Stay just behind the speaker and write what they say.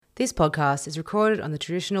This podcast is recorded on the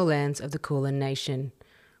traditional lands of the Kulin Nation.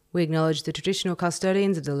 We acknowledge the traditional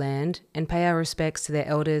custodians of the land and pay our respects to their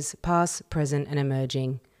elders, past, present and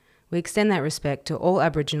emerging. We extend that respect to all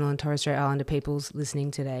Aboriginal and Torres Strait Islander peoples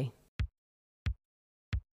listening today.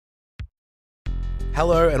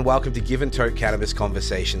 Hello and welcome to Give and Tote Cannabis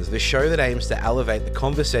Conversations, the show that aims to elevate the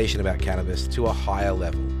conversation about cannabis to a higher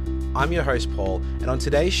level. I'm your host Paul, and on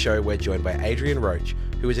today's show we're joined by Adrian Roche,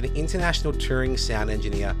 who is an international touring sound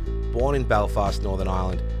engineer, born in Belfast, Northern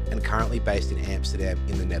Ireland, and currently based in Amsterdam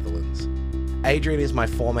in the Netherlands. Adrian is my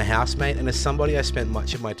former housemate, and as somebody I spent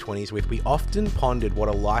much of my 20s with, we often pondered what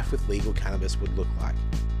a life with legal cannabis would look like.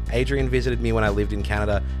 Adrian visited me when I lived in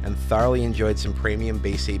Canada and thoroughly enjoyed some premium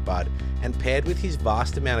BC bud, and paired with his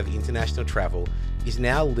vast amount of international travel, is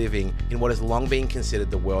now living in what has long been considered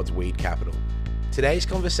the world's weed capital. Today's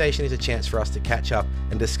conversation is a chance for us to catch up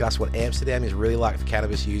and discuss what Amsterdam is really like for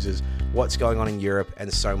cannabis users, what's going on in Europe,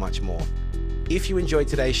 and so much more. If you enjoyed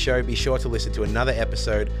today's show, be sure to listen to another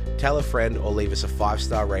episode, tell a friend, or leave us a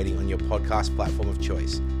 5-star rating on your podcast platform of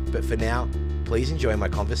choice. But for now, please enjoy my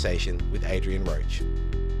conversation with Adrian Roche.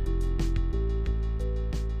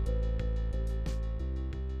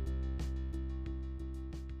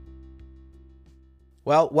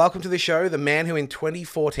 Well, welcome to the show, the man who in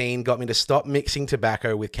 2014 got me to stop mixing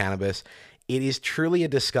tobacco with cannabis. It is truly a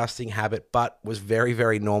disgusting habit, but was very,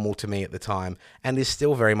 very normal to me at the time and is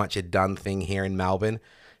still very much a done thing here in Melbourne.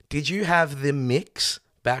 Did you have the mix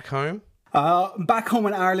back home? Back home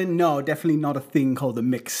in Ireland, no, definitely not a thing called the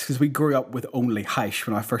mix, because we grew up with only hash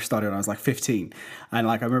when I first started when I was like 15. And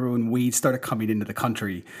I remember when weed started coming into the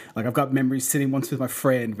country, I've got memories sitting once with my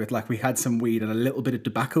friend with we had some weed and a little bit of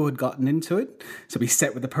tobacco had gotten into it. So we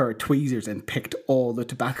sat with a pair of tweezers and picked all the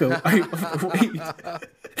tobacco out of the weed.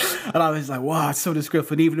 And I was like, wow, it's so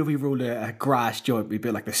disgraceful. And even if we rolled a grass joint, we'd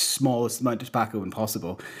be the smallest amount of tobacco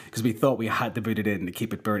possible, because we thought we had to put it in to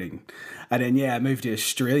keep it burning. And then, I moved to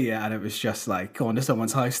Australia, and it was just going to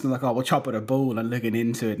someone's house and we'll chop with a bowl, and looking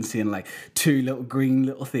into it and seeing two little green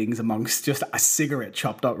little things amongst just a cigarette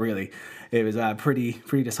chopped up, really. It was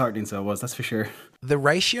pretty disheartening, so it was, that's for sure. The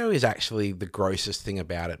ratio is actually the grossest thing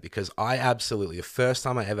about it, because the first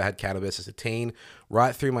time I ever had cannabis as a teen,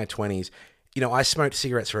 right through my 20s, I smoked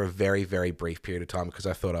cigarettes for a very, very brief period of time because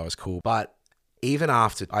I thought I was cool. But even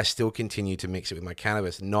after, I still continued to mix it with my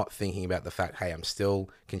cannabis, not thinking about the fact, hey, I'm still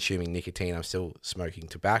consuming nicotine, I'm still smoking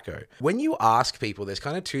tobacco. When you ask people, there's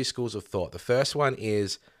kind of two schools of thought. The first one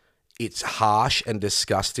is it's harsh and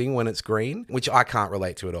disgusting when it's green, which I can't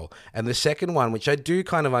relate to at all. And the second one, which I do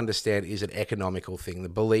kind of understand, is an economical thing. The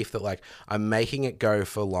belief that I'm making it go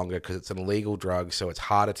for longer because it's an illegal drug, so it's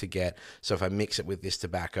harder to get. So if I mix it with this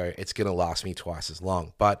tobacco, it's going to last me twice as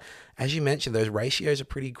long. But as you mentioned, those ratios are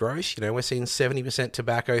pretty gross. We're seeing 70%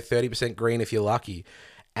 tobacco, 30% green if you're lucky.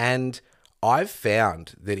 And I've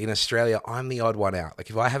found that in Australia, I'm the odd one out.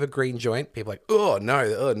 If I have a green joint, people are like, oh,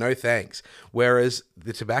 no thanks. Whereas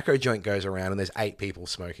the tobacco joint goes around and there's 8 people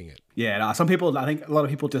smoking it. Yeah, no, some people, I think a lot of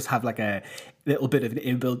people just have a little bit of an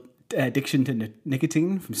inbuilt addiction to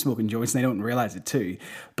nicotine from smoking joints, and they don't realize it too.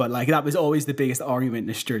 But that was always the biggest argument in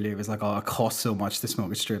Australia. It was oh, it costs so much to smoke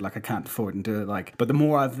a straight, I can't afford and do it. But the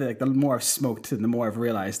more I've smoked and the more I've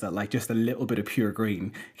realized that just a little bit of pure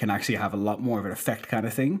green can actually have a lot more of an effect, kind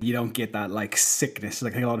of thing. You don't get that sickness. I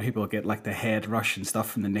think a lot of people get the head rush and stuff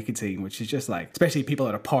from the nicotine, which is just especially people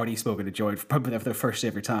at a party smoking a joint probably for their first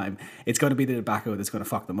ever time. It's going to be the tobacco that's going to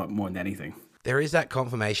fuck them up more than anything. There is that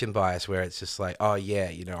confirmation bias where it's just oh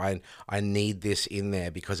yeah, I need this in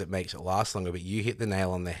there because it makes it last longer, but you hit the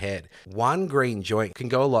nail on the head. One green joint can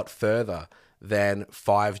go a lot further than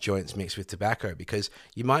 5 joints mixed with tobacco, because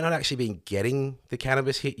you might not actually be getting the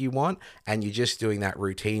cannabis hit you want, and you're just doing that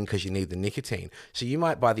routine because you need the nicotine. So you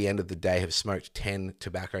might, by the end of the day, have smoked 10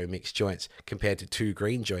 tobacco mixed joints compared to 2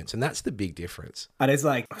 green joints, and that's the big difference. And it's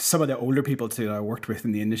some of the older people too that I worked with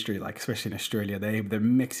in the industry, especially in Australia, their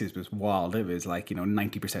mixes was wild. It was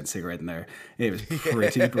 90% cigarette in there. It was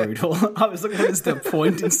pretty brutal. I was what is the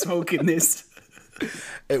point in smoking this?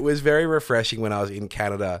 It was very refreshing when I was in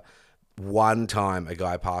Canada. One time a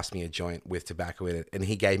guy passed me a joint with tobacco in it, and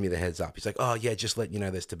he gave me the heads up. He's like, oh yeah, just let you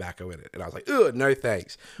know there's tobacco in it. And I was like, oh, no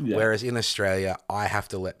thanks. Yeah. Whereas in Australia, I have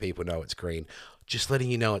to let people know it's green. Just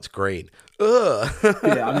letting you know it's green. Ugh.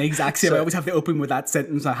 Yeah, I'm the exact same. I always have to open with that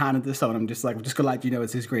sentence. I handed this on. I'm just I'm just going to let you know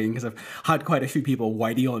it's green, because I've had quite a few people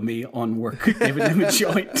whitey on me on work, giving them a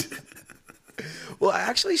joint. Well, I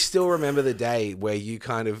actually still remember the day where you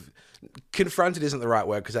kind of confronted isn't the right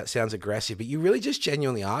word because that sounds aggressive, but you really just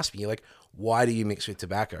genuinely asked me, why do you mix with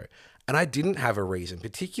tobacco? And I didn't have a reason,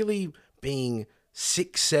 particularly being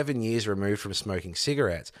 6, 7 years removed from smoking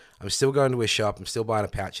cigarettes, I'm still going to a shop, I'm still buying a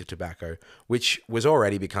pouch of tobacco, which was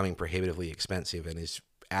already becoming prohibitively expensive and is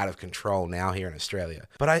out of control now here in Australia.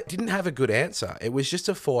 But I didn't have a good answer. It was just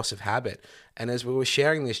a force of habit. And as we were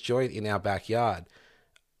sharing this joint in our backyard,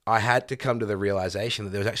 I had to come to the realization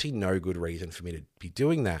that there was actually no good reason for me to be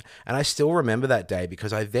doing that. And I still remember that day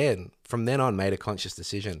because from then on, made a conscious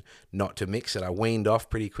decision not to mix it. I weaned off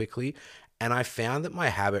pretty quickly. And I found that my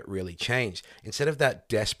habit really changed. Instead of that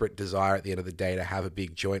desperate desire at the end of the day to have a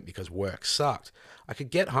big joint because work sucked, I could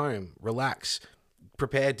get home, relax,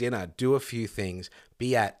 prepare dinner, do a few things,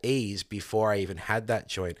 be at ease before I even had that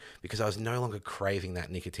joint because I was no longer craving that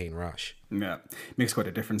nicotine rush. Yeah, makes quite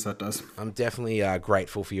a difference, that does. I'm definitely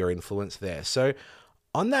grateful for your influence there. So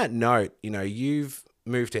on that note, you've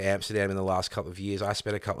moved to Amsterdam in the last couple of years. I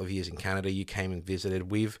spent a couple of years in Canada. You came and visited.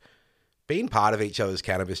 We've been part of each other's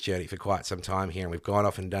cannabis journey for quite some time here, and we've gone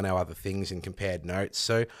off and done our other things and compared notes.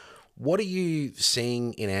 So what are you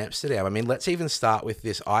seeing in Amsterdam? I mean, let's even start with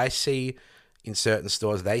this. I see in certain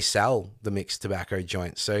stores, they sell the mixed tobacco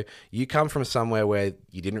joints. So you come from somewhere where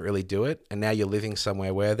you didn't really do it, and now you're living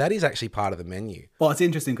somewhere where that is actually part of the menu. Well, it's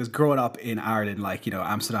interesting because growing up in Ireland,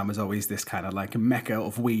 Amsterdam was always this kind of like a mecca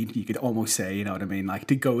of weed, you could almost say, you know what I mean? Like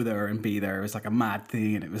to go there and be there was like a mad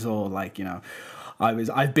thing, and it was all like,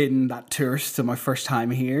 I've been that tourist to my first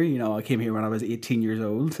time here. I came here when I was 18 years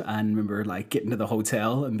old and remember like getting to the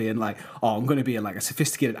hotel and being like, oh, I'm going to be like a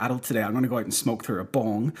sophisticated adult today. I'm going to go out and smoke through a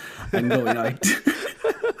bong and going out.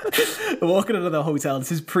 Walking into the hotel,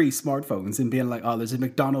 this is pre-smartphones, and being like, oh, there's a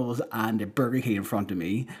McDonald's and a Burger King in front of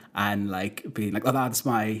me, and like being like, oh, that's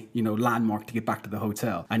my landmark to get back to the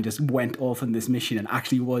hotel, and just went off on this mission and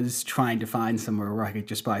actually was trying to find somewhere where I could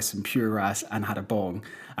just buy some pure grass and had a bong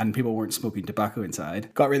and people weren't smoking tobacco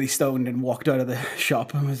inside. Got really stoned and walked out of the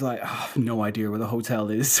shop and was like, oh, no idea where the hotel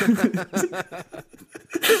is.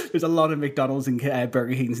 There's a lot of McDonald's and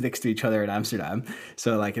Burger Kings next to each other in Amsterdam.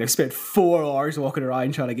 So I spent 4 hours walking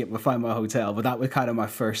around trying to find my hotel. But that was kind of my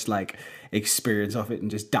first experience of it and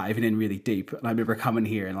just diving in really deep. And I remember coming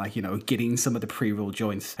here and getting some of the pre-roll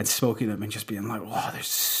joints and smoking them and just being like, wow, there's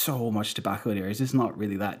so much tobacco in here. It's just not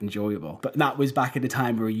really that enjoyable. But that was back at the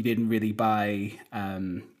time where you didn't really buy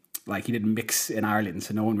you didn't mix in Ireland,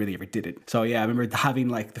 so no one really ever did it. So yeah, I remember having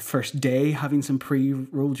the first day having some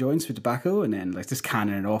pre-roll joints with tobacco and then just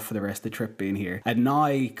canning it off for the rest of the trip being here. And now,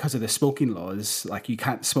 because of the smoking laws, you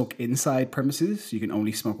can't smoke inside premises. You can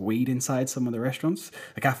only smoke weed inside some of the restaurants,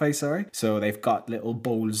 the cafes, sorry. So they've got little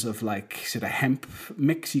bowls of sort of hemp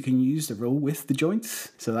mix you can use to roll with the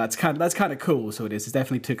joints. So that's kind of cool. So it's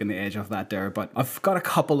definitely taken the edge off that there. But I've got a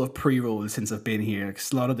couple of pre-rolls since I've been here,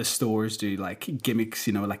 because a lot of the stores do gimmicks,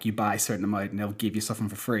 you buy a certain amount and they'll give you something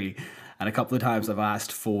for free. And a couple of times I've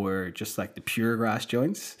asked for just the pure grass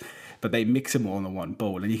joints, but they mix them all in one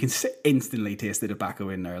bowl and you can instantly taste the tobacco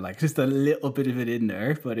in there, just a little bit of it in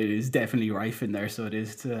there, but it is definitely rife in there. So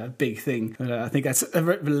it's a big thing. But I think it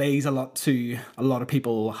relays a lot to a lot of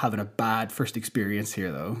people having a bad first experience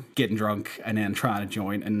here though, getting drunk and then trying to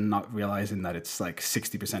joint and not realizing that it's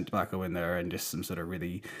 60% tobacco in there and just some sort of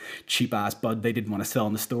really cheap ass bud they didn't want to sell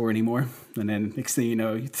in the store anymore. And then next thing you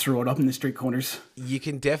know, you throw it up in the street corners. You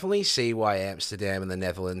can definitely see why Amsterdam and the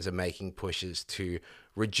Netherlands are making pushes to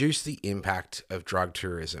reduce the impact of drug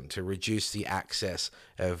tourism, to reduce the access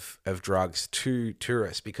of drugs to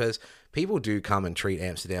tourists, because people do come and treat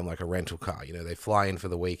Amsterdam like a rental car. They fly in for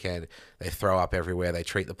the weekend, they throw up everywhere, they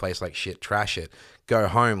treat the place like shit, trash it, go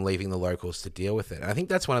home, leaving the locals to deal with it. And I think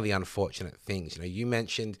that's one of the unfortunate things. You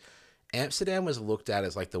mentioned Amsterdam was looked at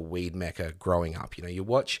as the weed mecca growing up. You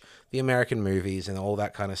watch the American movies and all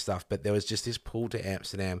that kind of stuff, but there was just this pull to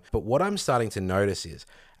Amsterdam. But what I'm starting to notice is,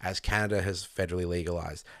 as Canada has federally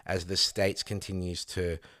legalized, as the States continues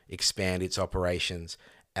to expand its operations,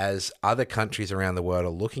 as other countries around the world are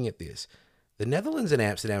looking at this, the Netherlands and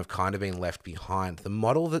Amsterdam have kind of been left behind. The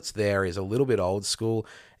model that's there is a little bit old school.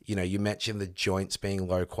 You mentioned the joints being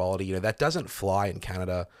low quality. That doesn't fly in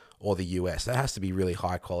Canada or the US. That has to be really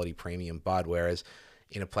high quality premium bud, whereas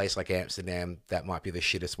in a place like Amsterdam, that might be the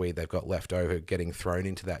shittest weed they've got left over getting thrown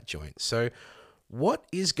into that joint. So what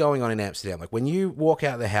is going on in Amsterdam? When you walk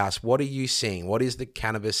out of the house, what are you seeing? What is the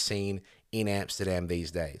cannabis scene in Amsterdam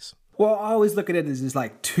these days? Well, I always look at it as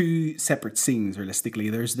two separate scenes, realistically.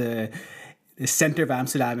 There's the center of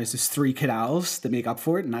Amsterdam is just 3 canals that make up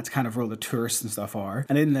for it, and that's kind of where all the tourists and stuff are.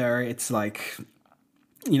 And in there, it's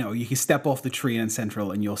you can step off the train in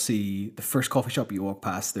Central and you'll see the first coffee shop you walk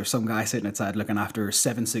past. There's some guy sitting outside looking after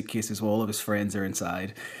 7 suitcases while all of his friends are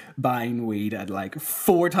inside buying weed at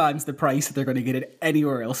 4 times the price that they're going to get it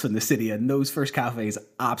anywhere else in the city. And those first cafes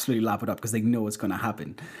absolutely lap it up because they know it's going to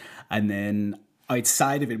happen. And then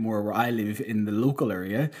outside of it more where I live in the local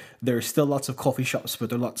area, there's still lots of coffee shops, but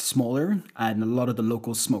they're a lot smaller, and a lot of the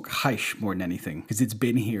locals smoke hash more than anything because it's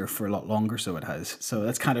been here for a lot longer, so it has. So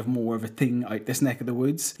that's kind of more of a thing out this neck of the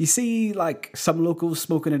woods. You see like some locals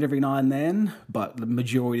smoking it every now and then, but the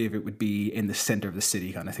majority of it would be in the center of the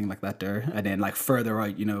city, kind of thing like that there. And then like further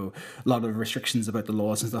out, you know, a lot of restrictions about the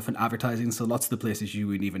laws and stuff and advertising, so lots of the places you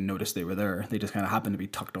wouldn't even notice they were there. They just kind of happen to be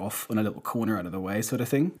tucked off on a little corner out of the way, sort of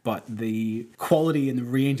thing. But the quality and the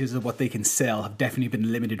ranges of what they can sell have definitely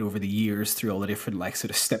been limited over the years through all the different like sort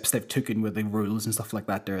of steps they've taken with the rules and stuff like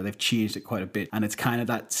that there. They've changed it quite a bit, and it's kind of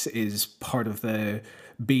that is part of the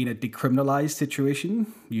being a decriminalized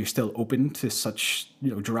situation. You're still open to such,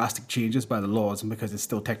 you know, drastic changes by the laws, and because it's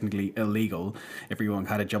still technically illegal, everyone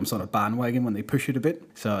kind of jumps on a bandwagon when they push it a bit.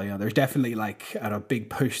 So, you know, there's definitely like a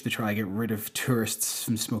big push to try and get rid of tourists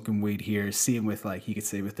from smoking weed here. Same with like, you could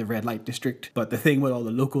say with the red light district. But the thing what all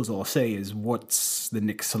the locals all say is, what's the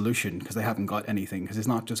next solution? Because they haven't got anything, because it's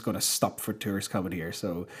not just going to stop for tourists coming here.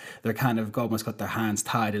 So they're kind of almost got their hands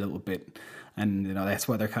tied a little bit. And, you know, that's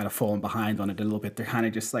why they're kind of falling behind on it a little bit. They're kind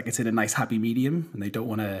of just like, it's in a nice happy medium, and they don't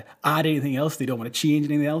want to add anything else. They don't want to change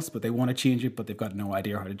anything else, but they want to change it, but they've got no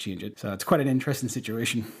idea how to change it. So it's quite an interesting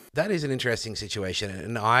situation. That is an interesting situation.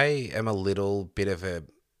 And I am a little bit of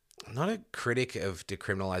not a critic of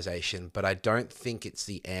decriminalization, but I don't think it's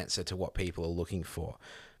the answer to what people are looking for.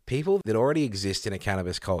 People that already exist in a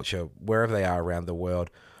cannabis culture, wherever they are around the world,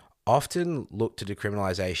 often look to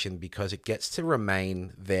decriminalization because it gets to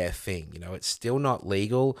remain their thing. You know, it's still not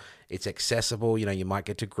legal. It's accessible. You know, you might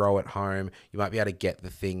get to grow at home. You might be able to get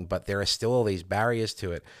the thing, but there are still all these barriers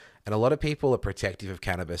to it. And a lot of people are protective of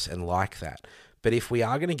cannabis and like that. But if we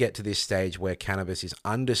are going to get to this stage where cannabis is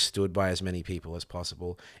understood by as many people as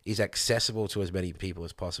possible, is accessible to as many people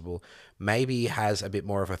as possible, maybe has a bit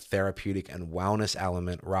more of a therapeutic and wellness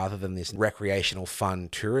element rather than this recreational, fun,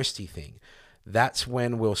 touristy thing, that's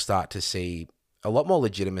when we'll start to see a lot more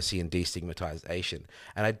legitimacy and destigmatization.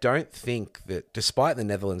 And I don't think that, despite the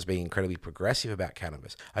Netherlands being incredibly progressive about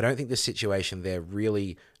cannabis, I don't think the situation there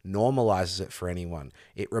really normalizes it for anyone.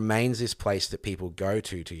 It remains this place that people go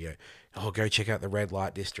to, you know, oh, go check out the red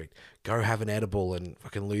light district, go have an edible and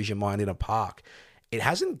fucking lose your mind in a park. It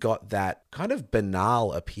hasn't got that kind of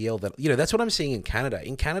banal appeal that, you know, that's what I'm seeing in Canada.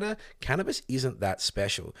 In Canada, cannabis isn't that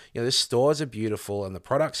special. You know, the stores are beautiful and the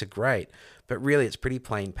products are great, but really it's pretty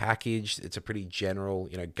plain packaged. It's a pretty general,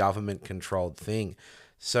 you know, government controlled thing.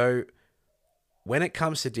 So when it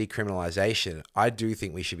comes to decriminalization, I do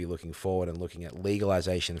think we should be looking forward and looking at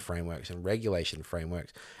legalization frameworks and regulation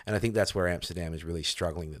frameworks. And I think that's where Amsterdam is really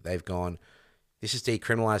struggling, that they've gone, this is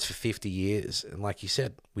decriminalized for 50 years. And like you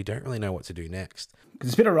said, we don't really know what to do next. Because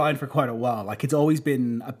it's been around for quite a while. Like, it's always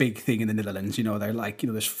been a big thing in the Netherlands. You know, they're like, you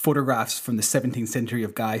know, there's photographs from the 17th century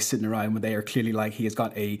of guys sitting around where they are clearly like, he has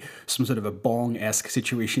got some sort of a bong-esque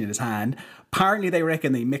situation in his hand. Apparently, they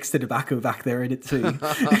reckon they mixed the tobacco back there in it too.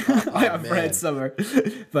 I've read somewhere.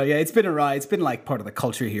 But yeah, it's been around. It's been like part of the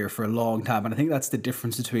culture here for a long time. And I think that's the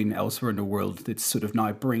difference between elsewhere in the world. It's sort of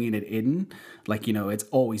now bringing it in. Like, you know, it's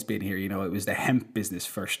always been here. You know, it was the hemp business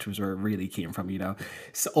first was where it really came from, you know.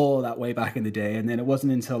 It's all that way back in the day. And then it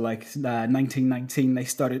wasn't until like 1919 they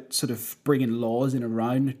started sort of bringing laws in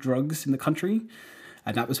around drugs in the country.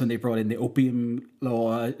 And that was when they brought in the opium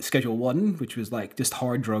law, Schedule 1, which was like just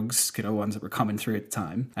hard drugs, you know, ones that were coming through at the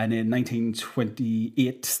time. And in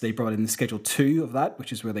 1928, they brought in the Schedule 2 of that,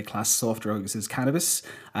 which is where they class soft drugs as cannabis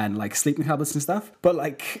and like sleeping tablets and stuff. But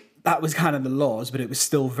like, that was kind of the laws, but it was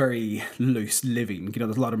still very loose living. You know,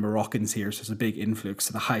 there's a lot of Moroccans here, so there's a big influx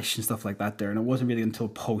of the hash and stuff like that there. And it wasn't really until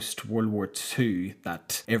post-World War II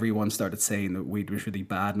that everyone started saying that weed was really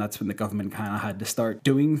bad. And that's when the government kind of had to start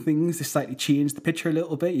doing things to slightly change the picture a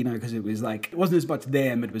little bit, you know, because it was like, it wasn't as much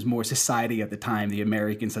them, it was more society at the time. The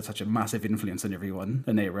Americans had such a massive influence on everyone.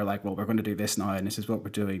 And they were like, well, we're going to do this now, and this is what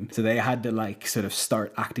we're doing. So they had to like sort of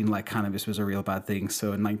start acting like cannabis was a real bad thing.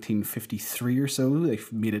 So in 1953 or so, they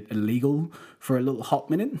made it illegal for a little hot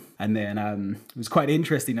minute. And then it was quite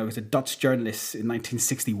interesting. There was a Dutch journalist in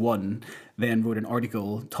 1961 then wrote an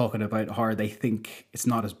article talking about how they think it's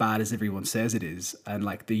not as bad as everyone says it is. And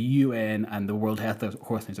like the UN and the World Health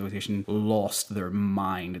Organization lost their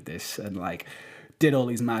mind at this and like did all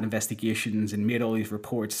these mad investigations and made all these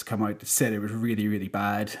reports come out that said it was really, really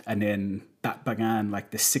bad. And then that began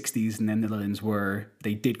like the 60s in the Netherlands where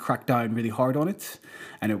they did crack down really hard on it.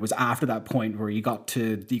 And it was after that point where you got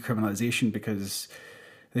to decriminalization because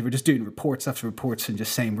They were just doing reports after reports and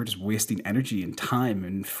just saying we're just wasting energy and time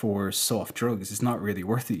and for soft drugs. It's not really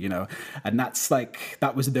worth it, you know. And that's like,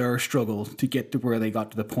 that was their struggle to get to where they got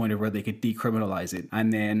to the point of where they could decriminalize it.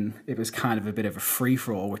 And then it was kind of a bit of a free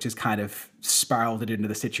for all, which has kind of spiraled it into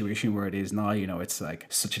the situation where it is now. You know, it's like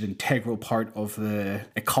such an integral part of the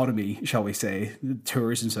economy, shall we say, the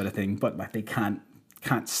tourism sort of thing. But like they can't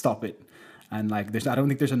stop it. And like, I don't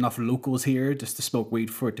think there's enough locals here just to smoke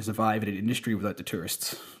weed for it to survive in an industry without the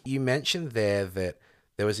tourists. You mentioned there that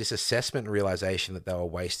there was this assessment and realization that they were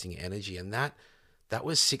wasting energy, and that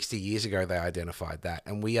was 60 years ago they identified that,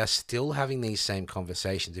 and we are still having these same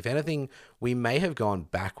conversations. If anything, we may have gone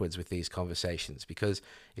backwards with these conversations, because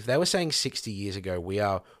if they were saying 60 years ago we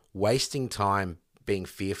are wasting time being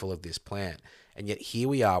fearful of this plant, and yet here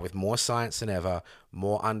we are with more science than ever,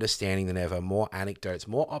 more understanding than ever, more anecdotes,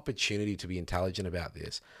 more opportunity to be intelligent about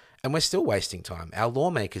this. And we're still wasting time. Our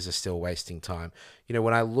lawmakers are still wasting time. You know,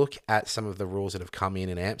 when I look at some of the rules that have come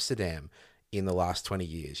in Amsterdam in the last 20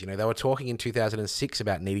 years, you know, they were talking in 2006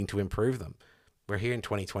 about needing to improve them. We're here in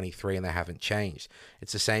 2023 and they haven't changed.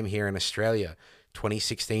 It's the same here in Australia.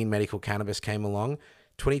 2016, medical cannabis came along.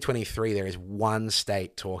 2023, there is one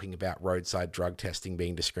state talking about roadside drug testing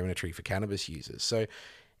being discriminatory for cannabis users. So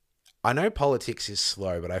I know politics is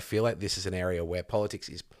slow, but I feel like this is an area where politics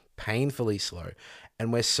is painfully slow,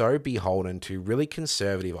 and we're so beholden to really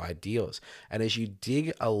conservative ideals. And as you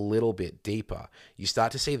dig a little bit deeper, you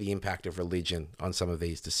start to see the impact of religion on some of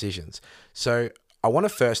these decisions. So I want to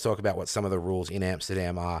first talk about what some of the rules in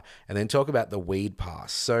Amsterdam are, and then talk about the weed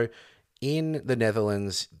pass. So in the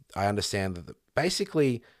Netherlands, I understand that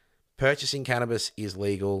basically purchasing cannabis is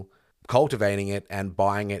legal, cultivating it and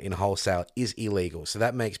buying it in wholesale is illegal. So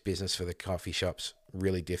that makes business for the coffee shops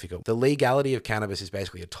really difficult. The legality of cannabis is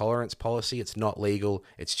basically a tolerance policy. It's not legal,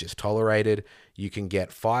 it's just tolerated. You can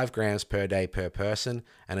get 5 grams per day per person,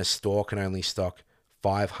 and a store can only stock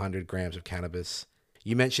 500 grams of cannabis.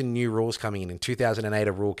 You mentioned new rules coming in. In 2008,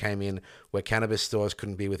 a rule came in where cannabis stores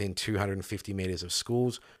couldn't be within 250 meters of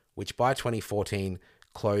schools, which by 2014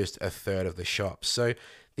 closed a third of the shops. So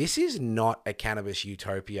this is not a cannabis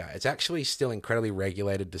utopia. It's actually still incredibly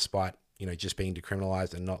regulated despite, you know, just being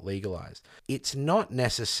decriminalized and not legalized. It's not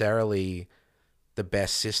necessarily the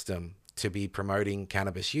best system to be promoting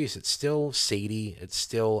cannabis use. It's still seedy. It's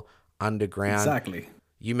still underground. Exactly.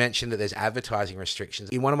 You mentioned that there's advertising restrictions.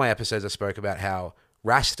 In one of my episodes, I spoke about how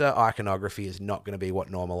Rasta iconography is not going to be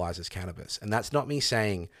what normalizes cannabis. And that's not me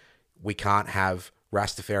saying we can't have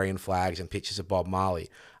Rastafarian flags and pictures of Bob Marley.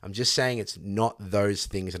 I'm just saying it's not those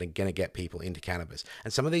things that are going to get people into cannabis.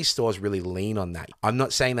 And some of these stores really lean on that. I'm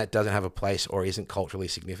not saying that doesn't have a place or isn't culturally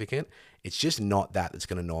significant. It's just not that that's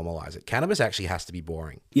going to normalize it. Cannabis actually has to be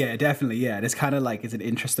boring. Yeah, definitely. Yeah, it's kind of like, it's an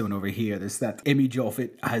interesting one over here. There's that image of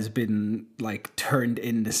it has been like turned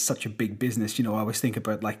into such a big business. You know, I always think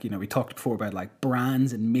about like, you know, we talked before about like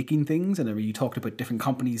brands and making things, and you talked about different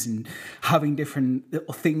companies and having different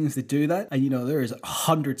little things that do that. And, you know, there is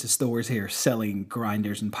hundreds of stores here selling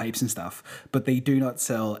grinders and pipes and stuff, but they do not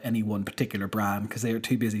sell any one particular brand because they are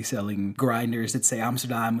too busy selling grinders that say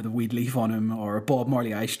Amsterdam with a weed leaf on them, or a Bob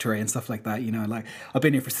Marley ice tray and stuff like that. You know, like I've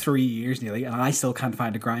been here for 3 years nearly, and I still can't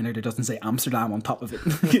find a grinder that doesn't say Amsterdam on top of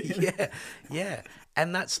it. Yeah.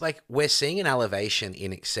 And that's like, we're seeing an elevation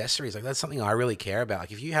in accessories. Like that's something I really care about.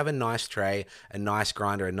 Like if you have a nice tray, a nice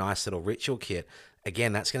grinder, a nice little ritual kit,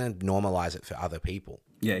 again, that's going to normalize it for other people.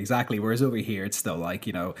 Yeah, exactly. Whereas over here, it's still like,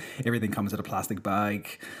 you know, everything comes in a plastic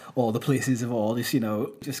bag. All the places have all this, you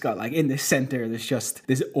know, just got like in the center, there's just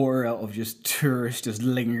this aura of just tourists just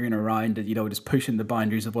lingering around and, you know, just pushing the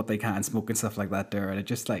boundaries of what they can smoke and stuff like that there. And it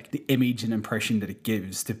just like the image and impression that it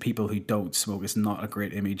gives to people who don't smoke is not a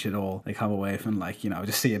great image at all. They come away from like, you know,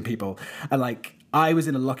 just seeing people. And like, I was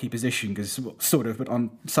in a lucky position because sort of, but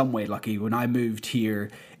on some way lucky. When I moved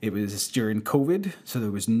here, it was during COVID, so there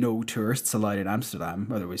was no tourists allowed in Amsterdam.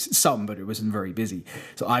 Well, there was some, but it wasn't very busy.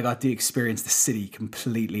 So I got to experience the city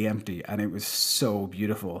completely empty, and it was so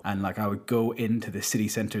beautiful. And like I would go into the city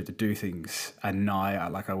centre to do things, and now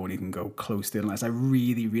I won't even go close to it unless I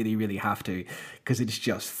really, really, really have to, because it's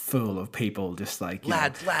just full of people, just like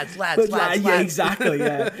lads. Yeah, exactly.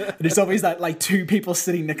 Yeah, and there's always that like 2 people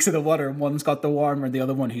sitting next to the water, and one's got the warmer, and the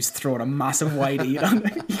other one who's throwing a massive whitey.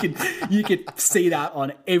 You could see that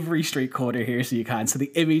on every street corner here, so you can. So the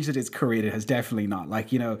image that it's created has definitely not,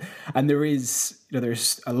 like, you know, and there is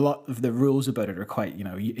there's a lot of the rules about it are quite,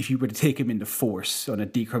 if you were to take him into force on a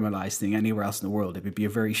decriminalized thing anywhere else in the world, it would be a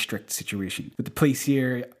very strict situation. But the police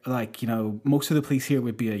here, most of the police here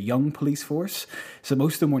would be a young police force. So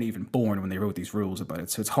most of them weren't even born when they wrote these rules about it.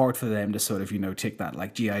 So it's hard for them to sort of, take that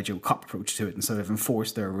like G.I. Joe cop approach to it and sort of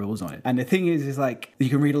enforce their rules on it. And the thing is like, you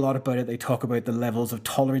can read a lot about it. They talk about the levels of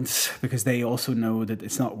tolerance because they also know that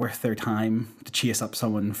it's not worth their time to chase up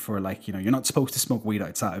someone for you're not supposed to smoke weed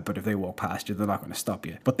outside, but if they walk past you, they're not going to stop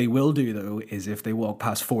you. What they will do though is if they walk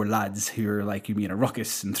past four lads who are like you being a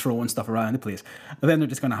ruckus and throwing stuff around the place, then they're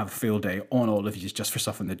just going to have a field day on all of you just for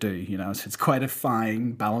something to do, so it's quite a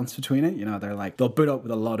fine balance between it. They're like, they'll put up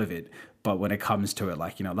with a lot of it, but when it comes to it,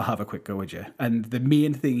 they'll have a quick go with you. And the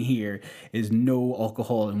main thing here is no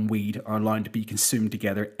alcohol and weed are allowed to be consumed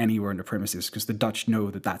together anywhere in the premises, because the Dutch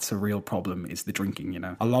know that that's a real problem, is the drinking,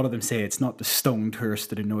 A lot of them say it's not the stoned tourists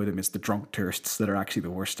that annoy them, it's the drunk tourists that are actually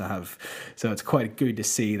the worst to have. So it's quite good to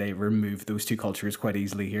see they remove those two cultures quite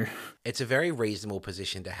easily here. It's a very reasonable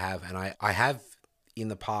position to have, and I have in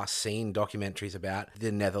the past seen documentaries about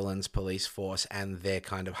the Netherlands police force and their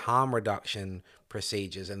kind of harm reduction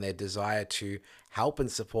procedures and their desire to help and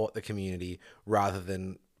support the community rather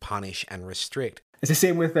than punish and restrict. It's the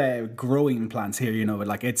same with growing plants here,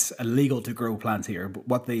 it's illegal to grow plants here. But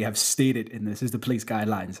what they have stated in this is the police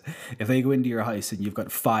guidelines. If they go into your house and you've got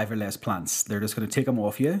 5 or less plants, they're just going to take them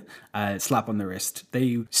off you, slap on the wrist.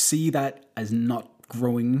 They see that as not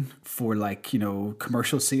growing for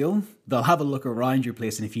commercial sale. They'll have a look around your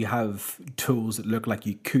place, and if you have tools that look like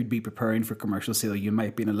you could be preparing for commercial sale, you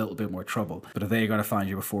might be in a little bit more trouble. But if they're going to find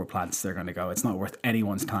you with 4 plants, they're going to go, it's not worth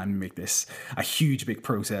anyone's time to make this a huge big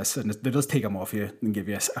process, and they just take them off you and give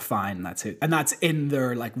you a fine, and that's it. And that's in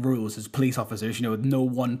their rules as police officers. No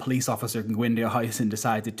one police officer can go into a house and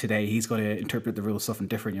decide that today he's going to interpret the rules something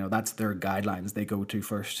different. That's their guidelines they go to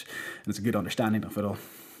first, and it's a good understanding of it all.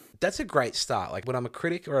 That's a great start. When I'm a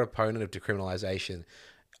critic or an opponent of decriminalisation,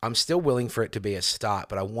 I'm still willing for it to be a start,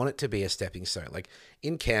 but I want it to be a stepping stone.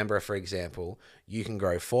 In Canberra, for example, you can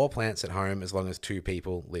grow 4 plants at home as long as 2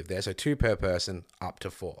 people live there. So 2 per person, up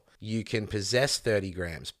to 4. You can possess 30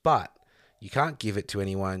 grams, but you can't give it to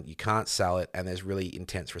anyone, you can't sell it, and there's really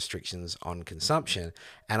intense restrictions on consumption.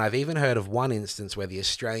 And I've even heard of one instance where the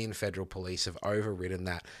Australian Federal Police have overridden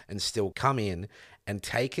that and still come in and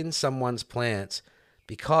taken someone's plants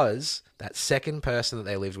because that second person that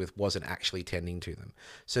they lived with wasn't actually tending to them.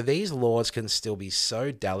 So these laws can still be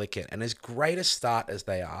so delicate, and as great a start as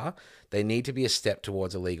they are, they need to be a step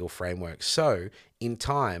towards a legal framework. So in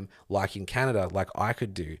time, like in Canada, like I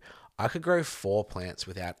could do, I could grow 4 plants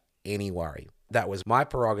without any worry. That was my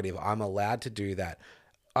prerogative. I'm allowed to do that.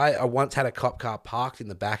 I once had a cop car parked in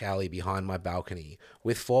the back alley behind my balcony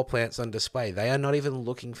with 4 plants on display. They are not even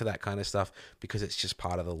looking for that kind of stuff because it's just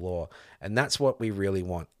part of the law. And that's what we really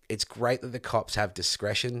want. It's great that the cops have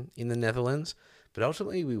discretion in the Netherlands, but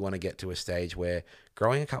ultimately we want to get to a stage where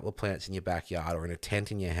growing a couple of plants in your backyard or in a tent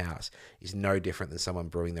in your house is no different than someone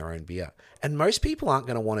brewing their own beer. And most people aren't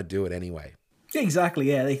going to want to do it anyway. Exactly,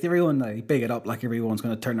 yeah. Everyone big it up like everyone's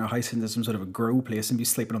going to turn their house into some sort of a grow place and be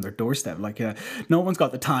sleeping on their doorstep. No one's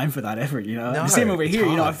got the time for that ever, No, the same over here,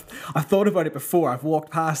 I've thought about it before. I've walked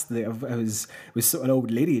past it was an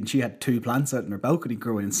old lady and she had 2 plants out in her balcony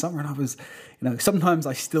growing in summer, and I was, sometimes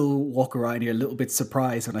I still walk around here a little bit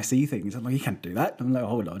surprised when I see things. I'm like, you can't do that. I'm like,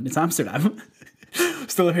 hold on, it's Amsterdam.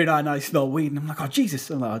 Still here now and I smell weed, and I'm like, oh Jesus,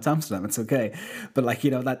 I'm like, it's Amsterdam, it's okay. But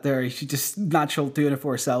that there, she's just natural doing it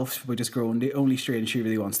for herself. We're just growing the only strain she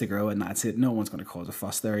really wants to grow, and that's it. No one's going to cause a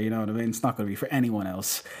fuss there, you know what I mean? It's not going to be for anyone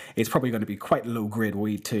else. It's probably going to be quite low grade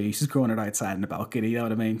weed too. She's growing it outside in the balcony, you know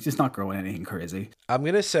what I mean? She's not growing anything crazy. I'm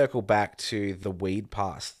going to circle back to the weed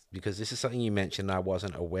pass, because this is something you mentioned I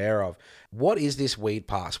wasn't aware of. What is this weed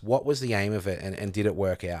pass? What was the aim of it, and did it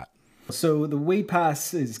work out? So the weed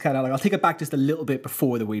pass is kind of I'll take it back just a little bit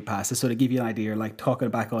before the weed pass to sort of give you an idea, talking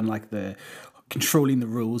back on the controlling the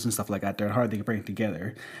rules and stuff like that there and how they bring it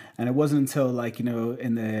together. And it wasn't until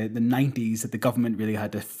in the 90s that the government really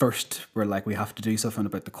had to first were we have to do something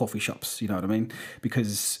about the coffee shops, you know what I mean?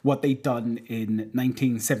 Because what they'd done in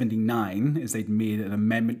 1979 is they'd made an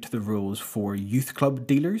amendment to the rules for youth club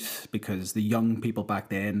dealers, because the young people back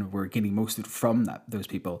then were getting most of it from those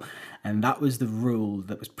people. And that was the rule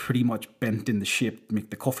that was pretty much bent in the shape to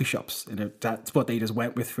make the coffee shops. And that's what they just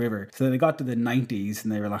went with forever. So they got to the 90s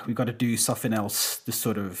and they were like, we've got to do something else to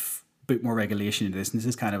sort of put more regulation into this. And this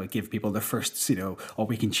is kind of give people the first, or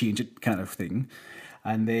we can change it kind of thing.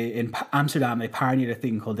 And in Amsterdam, they pioneered a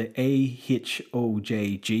thing called the AHOJG,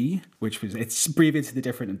 which it's abbreviated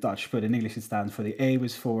different in Dutch, but in English it stands for, the A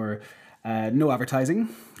was for No advertising,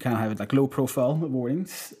 kind of have like low profile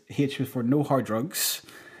warnings. H was for no hard drugs.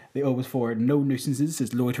 The O was for no nuisances,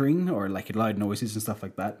 as loitering or like loud noises and stuff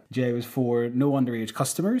like that. J was for no underage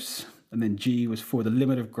customers. And then G was for the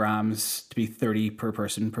limit of grams to be 30 per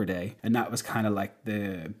person per day. And that was kind of like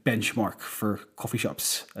the benchmark for coffee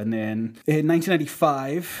shops. And then in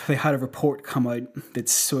 1995, they had a report come out that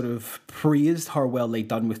sort of praised how well they'd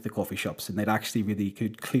done with the coffee shops. And they'd actually really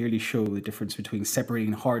could clearly show the difference between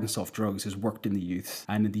separating hard and soft drugs has worked in the youth.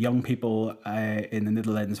 And the young people in the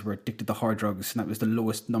Netherlands were addicted to hard drugs. And that was the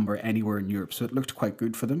lowest number anywhere in Europe. So it looked quite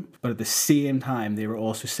good for them. But at the same time, they were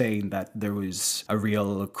also saying that there was a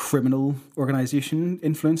real criminal organization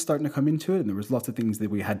influence starting to come into it, and there was lots of things that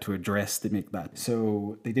we had to address to make that.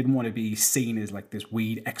 So they didn't want to be seen as like this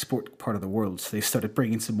weed export part of the world, so they started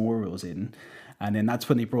bringing some more rules in. And then that's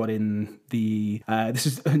when they brought in the, this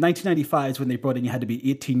is 1995 is when they brought in you had to be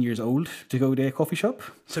 18 years old to go to a coffee shop.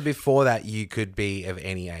 So before that, you could be of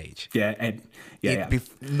any age. Yeah, and yeah.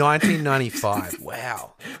 1995.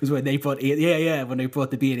 Wow. Was when they brought when they brought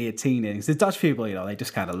the being 18 in. The Dutch people, they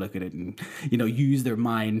just kind of look at it and use their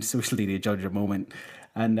mind socially to judge a moment.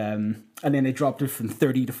 And then they dropped it from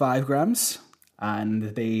 30 to 5 grams.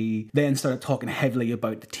 And they then started talking heavily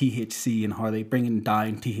about the THC and how they bringing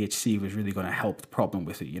down THC was really going to help the problem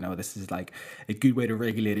with it. This is like a good way to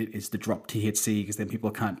regulate it is to drop THC, because then people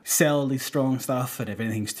can't sell these strong stuff. And if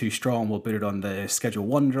anything's too strong, we'll put it on the Schedule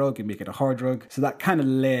 1 drug and make it a hard drug. So that kind of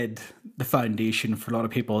led the foundation for a lot of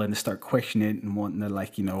people and to start questioning it and wanting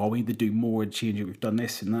to we need to do more and change it. We've done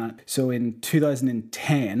this and that. So in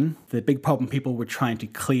 2010, the big problem people were trying to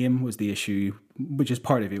claim was the issue, which is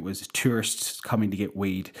part of it, was tourists coming to get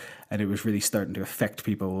weed, and it was really starting to affect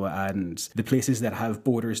people. And the places that have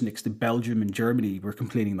borders next to Belgium and Germany were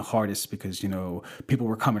complaining the hardest because, people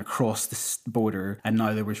were coming across this border and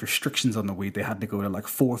now there was restrictions on the weed. They had to go to like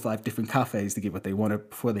 4 or 5 different cafes to get what they wanted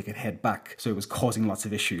before they could head back. So it was causing lots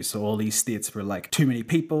of issues. So all these states were like, too many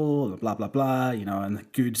people, blah, blah, blah, and a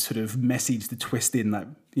good sort of message to twist in that,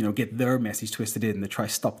 get their message twisted in to try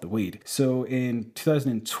to stop the weed. So in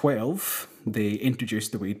 2012, they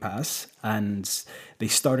introduced the weed pass, and they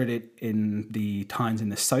started it in the towns in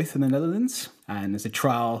the south in the Netherlands. And there's a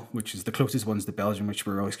trial, which is the closest ones to Belgium, which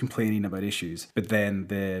were always complaining about issues. But then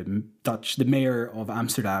the mayor of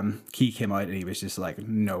Amsterdam, he came out and he was just like,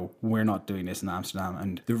 no, we're not doing this in Amsterdam.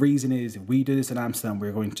 And the reason is, if we do this in Amsterdam,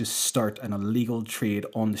 we're going to start an illegal trade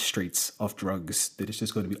on the streets of drugs that is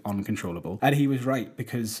just going to be uncontrollable. And he was right,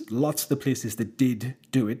 because lots of the places that did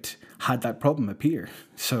do it had that problem appear.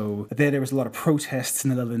 So there was a lot of protests in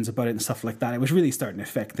the Netherlands about it and stuff like that. It was really starting to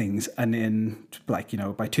affect things. And then, by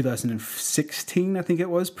 2016, I think it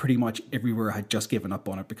was, pretty much everywhere had just given up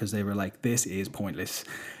on it because they were like, this is pointless.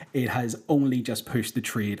 It has only just pushed the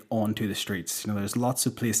trade onto the streets. There's lots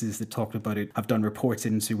of places that talked about it. I've done reports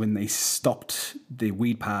into when they stopped the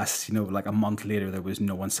weed pass, like a month later, there was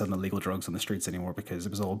no one selling illegal drugs on the streets anymore because it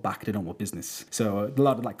was all back to normal business. So a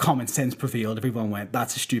lot of common sense prevailed. Everyone went,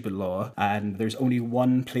 that's a stupid law. And there's only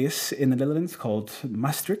one place in the Netherlands called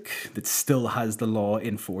Maastricht that still has the law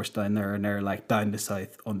enforced down there, and they're down the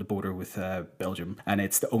south on the border with Belgium. And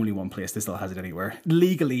it's the only one place that still has it anywhere.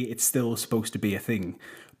 Legally, it's still supposed to be a thing.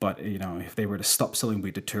 But, if they were to stop selling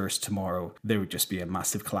weed to tourists tomorrow, there would just be a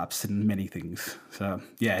massive collapse in many things. So,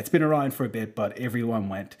 yeah, it's been around for a bit, but everyone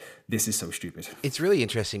went, this is so stupid. It's really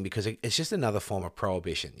interesting because it's just another form of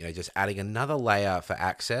prohibition. Just adding another layer for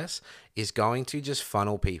access is going to just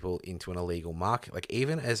funnel people into an illegal market.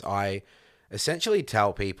 Even as I essentially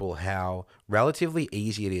tell people how relatively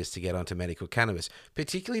easy it is to get onto medical cannabis,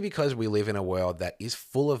 particularly because we live in a world that is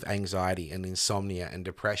full of anxiety and insomnia and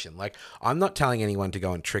depression. I'm not telling anyone to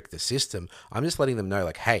go and trick the system. I'm just letting them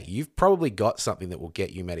know, hey, you've probably got something that will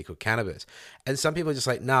get you medical cannabis. And some people are just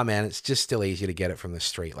like, nah, man, it's just still easier to get it from the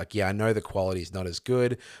street. Yeah, I know the quality is not as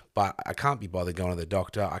good, but I can't be bothered going to the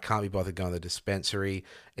doctor. I can't be bothered going to the dispensary.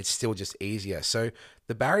 It's still just easier. So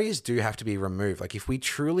the barriers do have to be removed. If we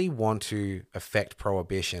truly want to affect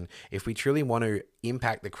prohibition, if we truly want to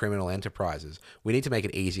impact the criminal enterprises, we need to make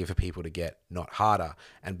it easier for people to get, not harder.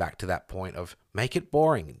 And back to that point of make it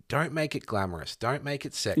boring. Don't make it glamorous. Don't make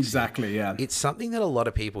it sexy. Exactly, yeah. It's something that a lot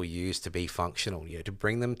of people use to be functional, to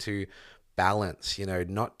bring them to balance,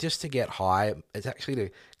 not just to get high. It's actually to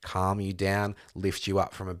calm you down, lift you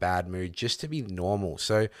up from a bad mood, just to be normal.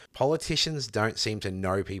 So politicians don't seem to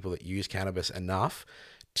know people that use cannabis enough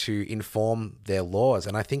to inform their laws.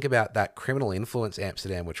 And I think about that criminal influence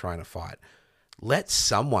Amsterdam were trying to fight. let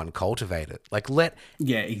someone cultivate it. Like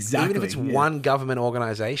Yeah, exactly. even if it's one government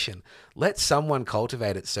organization, let someone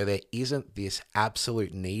cultivate it so there isn't this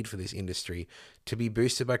absolute need for this industry to be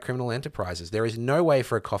boosted by criminal enterprises. There is no way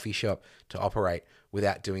for a coffee shop to operate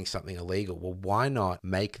without doing something illegal. Well, why not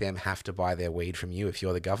make them have to buy their weed from you if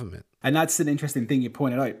you're the government? And that's an interesting thing you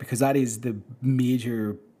pointed out, because that is the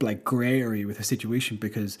major like grey area with the situation,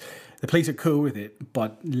 because the police are cool with it,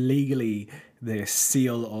 but legally the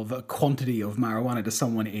sale of a quantity of marijuana to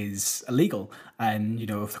someone is illegal. And, you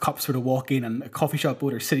know, if the cops were to walk in and a coffee shop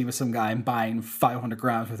owner sitting with some guy and buying 500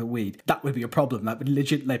 grams worth of weed, that would be a problem. That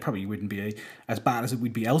would probably wouldn't be as bad as it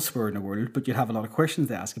would be elsewhere in the world, but you'd have a lot of questions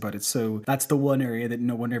to ask about it. So that's the one area that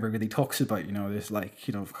no one ever really talks about. You know, there's like,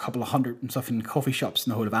 you know, a couple of hundred and stuff in coffee shops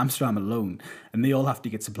in the whole of Amsterdam alone, and they all have to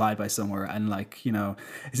get supplied by somewhere. And like, you know,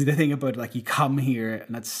 is the thing about like you come here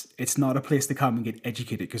and it's not a place to come and get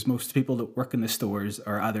educated, because most people that work in the stores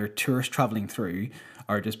are either tourists traveling through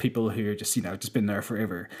or just people who are just, you know, just been there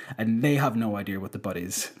forever, and they have no idea what the bud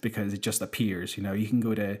is because it just appears. You know, you can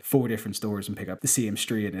go to 4 different stores and pick up the same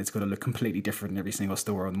strain and it's going to look completely different in every single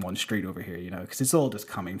store on one street over here, you know, because it's all just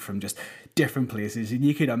coming from just different places. And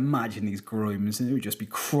you could imagine these grooms and it would just be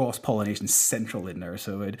cross-pollination central in there,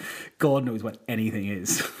 so God knows what anything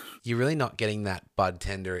is. You're really not getting that bud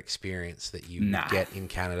tender experience that you get in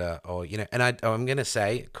Canada, or, you know, and I'm going to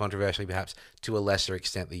say, controversially perhaps, to a lesser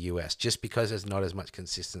extent the US, just because there's not as much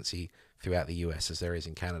consistency throughout the US as there is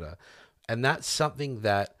in Canada. And that's something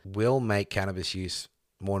that will make cannabis use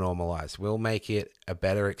more normalized, will make it a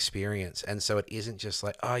better experience. And so it isn't just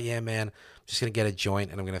like, oh yeah, man, I'm just going to get a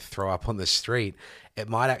joint and I'm going to throw up on the street. It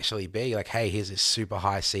might actually be like, hey, here's this super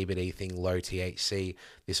high CBD thing, low THC.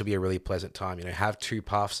 This will be a really pleasant time. You know, have 2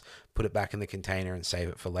 puffs, put it back in the container and save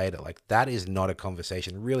it for later. Like, that is not a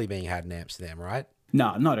conversation really being had in Amsterdam, right?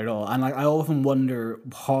 No, not at all. And like, I often wonder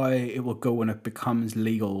how it will go when it becomes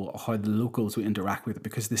legal, how the locals will interact with it,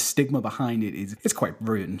 because the stigma behind it it's quite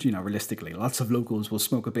ruined, you know, realistically. Lots of locals will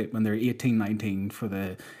smoke a bit when they're 18, 19 for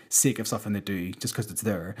the sake of something they do, just because it's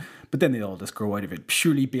there. But then they all just grow out of it,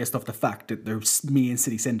 purely based off the fact that their main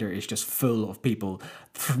city centre is just full of people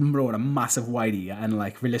throwing a massive whitey and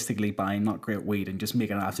like realistically buying not great weed and just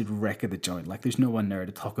making an absolute wreck of the joint. Like, there's no one there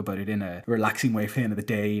to talk about it in a relaxing way for the end of the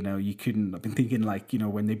day. You know, I've been thinking like, you know,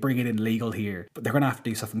 when they bring it in legal here, but they're going to have to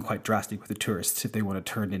do something quite drastic with the tourists if they want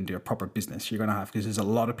to turn it into a proper business. You're going to have, because there's a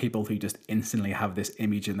lot of people who just instantly have this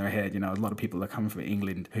image in their head. You know, a lot of people that come from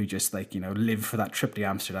England who just like, you know, live for that trip to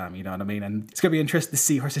Amsterdam, you know what I mean? And it's going to be interesting to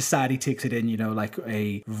see how society takes it in, you know, like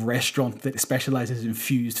a restaurant that specializes in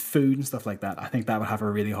fused food and stuff like that. I think that would have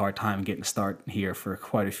a really hard time getting a start here for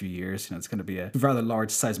quite a few years. You know, it's going to be a rather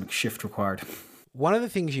large seismic shift required. One of the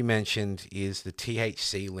things you mentioned is the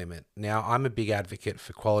THC limit. Now, I'm a big advocate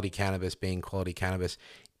for quality cannabis being quality cannabis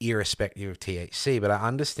irrespective of THC, but I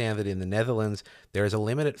understand that in the Netherlands, there is a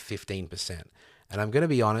limit at 15%. And I'm going to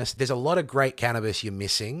be honest, there's a lot of great cannabis you're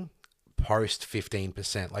missing post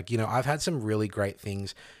 15%. Like, you know, I've had some really great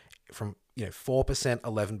things from, you know, 4%,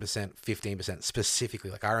 11%, 15%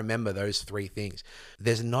 specifically. Like, I remember those 3 things.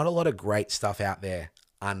 There's not a lot of great stuff out there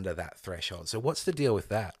under that threshold. So what's the deal with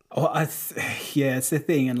that? Oh, yeah, it's the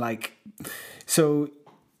thing. And like, so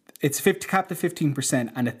it's capped to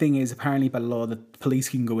 15%. And the thing is, apparently by law, the police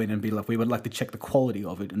can go in and be like, we would like to check the quality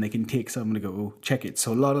of it. And they can take someone to go check it.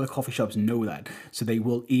 So a lot of the coffee shops know that. So they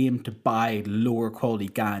will aim to buy lower quality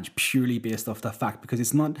ganj purely based off the fact, because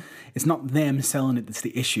it's not them selling it that's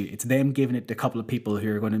the issue. It's them giving it to a couple of people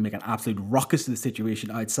who are going to make an absolute ruckus of the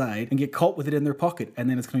situation outside and get caught with it in their pocket. And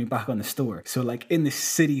then it's going to be back on the store. So like in the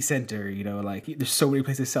city center, you know, like there's so many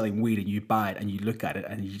places selling weed and you buy it and you look at it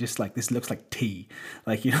and you just like, this looks like tea.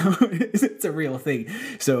 Like, you know, it's a real thing.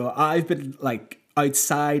 So I've been like,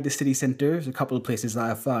 outside the city centre, there's a couple of places that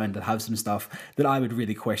I've found that have some stuff that I would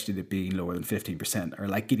really question it being lower than 15%, or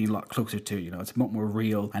like getting a lot closer to, you know, it's a bit more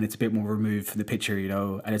real and it's a bit more removed from the picture, you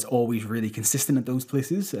know, and it's always really consistent at those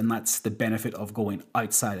places. And that's the benefit of going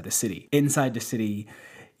outside of the city. Inside the city,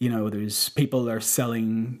 you know, there's people that are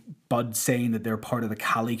selling bud saying that they're part of the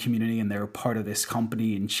Cali community and they're part of this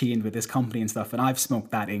company and chained with this company and stuff. And I've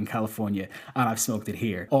smoked that in California and I've smoked it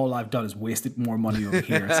here. All I've done is wasted more money over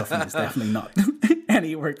here and stuff, and it's definitely not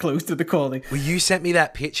anywhere close to the quality. Well, you sent me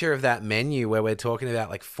that picture of that menu where we're talking about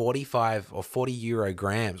like 45 or 40 euro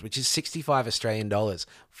grams, which is 65 Australian dollars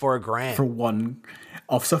for a gram. For one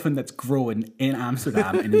of something that's growing in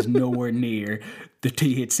Amsterdam and is nowhere near the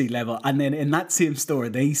THC level. And then in that same store,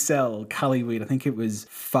 they sell Cali weed. I think it was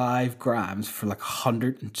 5 grams for like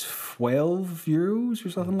 112 euros or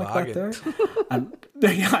something like that there. And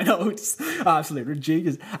yeah, I know, it's absolutely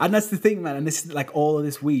genius. And that's the thing, man. And this is like all of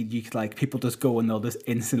this weed, you could like, people just go and they'll just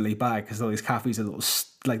instantly buy, because all these cafes are little,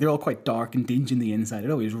 like they're all quite dark and dingy on the inside.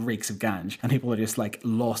 It always reeks of ganj, and people are just like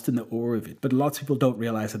lost in the awe of it. But lots of people don't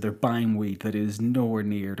realize that they're buying weed that is nowhere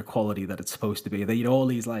near the quality that it's supposed to be. They eat all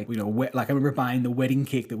these like, you know, like I remember buying the wedding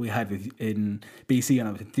cake that we had in BC and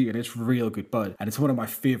I was in theatre. It's real good bud, and it's one of my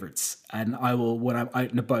favorites. And I will, when I'm out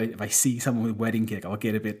and about, if I see someone with wedding cake, I'll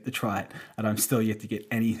get a bit to try it. And I'm still yet to get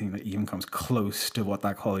anything that even comes close to what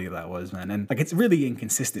that quality of that was, man. And like, it's really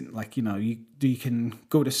inconsistent. Like, you know, you can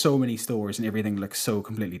go to so many stores and everything looks so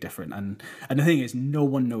completely different. And the thing is, no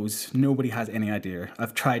one knows, nobody has any idea.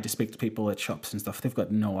 I've tried to speak to people at shops and stuff. They've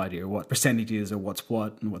got no idea what percentages or what's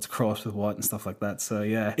what and what's crossed with what and stuff like that. So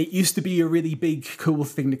yeah, it used to be a really big, cool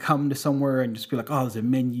thing to come to somewhere and just be like, oh, there's a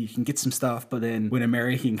menu, you can get some stuff. But then when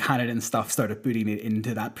America and Canada and stuff started putting it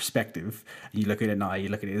into that perspective, and you look at it now, you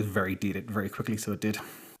look at it, it's very dated very quickly. So it did.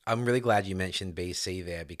 I'm really glad you mentioned BC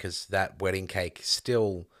there, because that wedding cake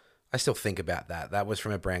I still think about that. That was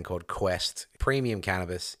from a brand called Quest, premium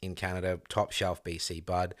cannabis in Canada, top shelf BC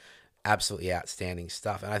bud, absolutely outstanding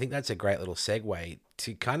stuff. And I think that's a great little segue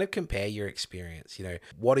to kind of compare your experience. You know,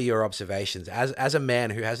 what are your observations as a man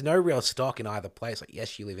who has no real stock in either place? Like,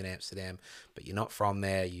 yes, you live in Amsterdam, but you're not from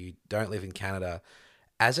there. You don't live in Canada.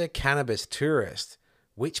 As a cannabis tourist,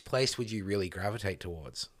 which place would you really gravitate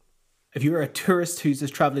towards? If you're a tourist who's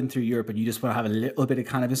just traveling through Europe and you just want to have a little bit of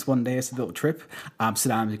cannabis one day, it's a little trip,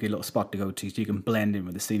 Amsterdam is a good little spot to go to so you can blend in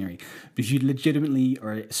with the scenery. But if you legitimately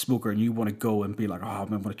are a smoker and you want to go and be like, oh, I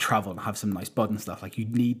want to travel and have some nice bud and stuff, like, you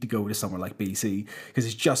need to go to somewhere like BC, because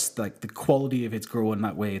it's just like the quality of it's growing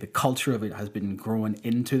that way. The culture of it has been growing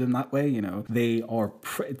into them that way. You know, they are,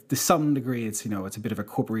 to some degree, it's, you know, it's a bit of a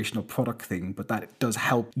corporational product thing, but that does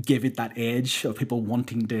help give it that edge of people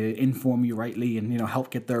wanting to inform you rightly and, you know, help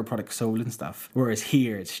get their products sold and stuff. Whereas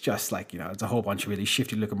here, it's just like, you know, it's a whole bunch of really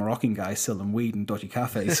shifty looking Moroccan guys selling weed in dodgy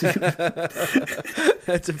cafes.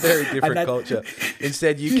 That's a very different culture.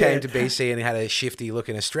 Instead, you came to BC and had a shifty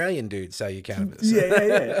looking Australian dude sell you cannabis.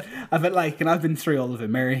 Yeah. I've been through all of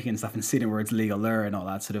America and stuff and seen it where it's legal there and all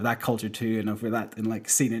that sort of that culture too, and over that, and like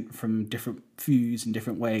seen it from different views in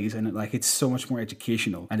different ways, and it's so much more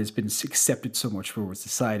educational and it's been accepted so much more with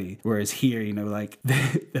society. Whereas here, you know, like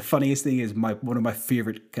the funniest thing is one of my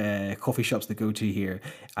favorite coffee shops to go to here.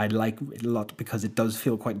 I like it a lot because it does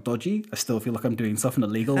feel quite dodgy. I still feel like I'm doing something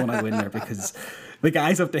illegal when I go in there, because the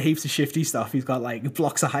guy's up to heaps of shifty stuff. He's got like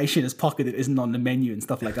blocks of hash in his pocket that isn't on the menu and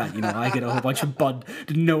stuff like that. You know, I get a whole bunch of bud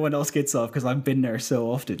that no one else gets off because I've been there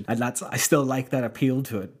so often, and I still like that appeal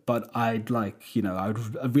to it. But I'd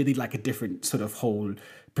really like a different sort of whole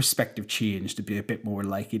perspective change to be a bit more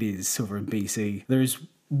like it is over in BC. There's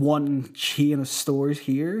one chain of stores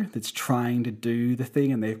here that's trying to do the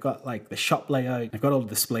thing, and they've got like the shop layout, they've got all the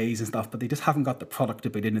displays and stuff, but they just haven't got the product to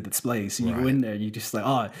put in the display. So you go in there and you just like,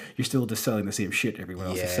 oh, you're still just selling the same shit everyone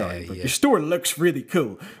else is selling. But your store looks really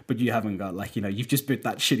cool, but you haven't got, like, you know, you've just put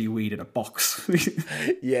that shitty weed in a box.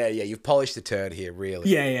 You've polished the turd here, really.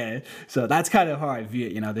 Yeah. So that's kind of how I view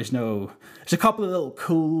it. You know, there's a couple of little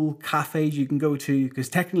cool cafes you can go to, because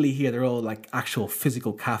technically here they're all like actual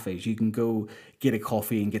physical cafes. You can go get a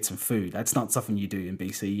coffee and get some food. That's not something you do in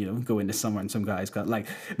BC. You know, go into somewhere and some guy's got like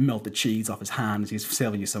melted cheese off his hands, he's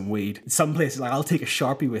selling you some weed. Some places, like, I'll take a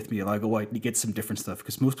Sharpie with me and I'll go out and get some different stuff,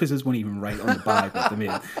 because most places won't even write on the bag what they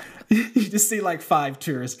mean. You just see like 5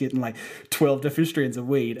 tourists getting like 12 different strains of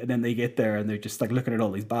weed, and then they get there and they're just like looking at all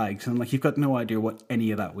these bags, and I'm like, you've got no idea what any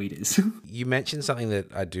of that weed is. You mentioned something that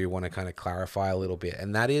I do want to kind of clarify a little bit,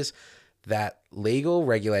 and that is that legal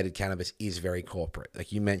regulated cannabis is very corporate.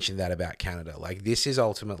 Like you mentioned that about Canada. Like, this is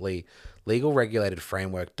ultimately, legal regulated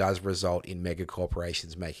framework does result in mega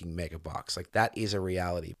corporations making mega bucks. Like, that is a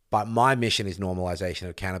reality. But my mission is normalization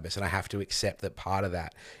of cannabis, and I have to accept that part of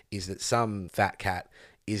that is that some fat cat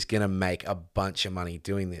is going to make a bunch of money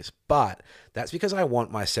doing this. But that's because I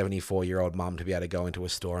want my 74-year-old mum to be able to go into a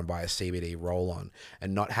store and buy a CBD roll-on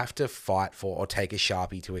and not have to fight for or take a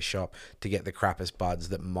Sharpie to a shop to get the crappiest buds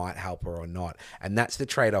that might help her or not. And that's the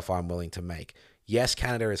trade-off I'm willing to make. Yes,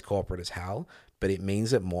 Canada is corporate as hell, but it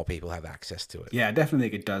means that more people have access to it. Yeah, I definitely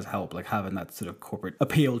think it does help. Like having that sort of corporate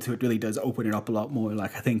appeal to it really does open it up a lot more.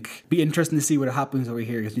 Like I think it'd be interesting to see what happens over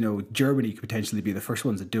here because, you know, Germany could potentially be the first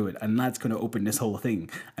ones to do it, and that's going to open this whole thing.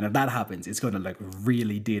 And if that happens, it's going to like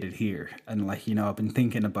really date it here. And like, you know, I've been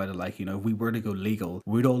thinking about it, like, you know, if we were to go legal,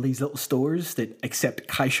 would all these little stores that accept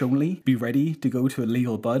cash only be ready to go to a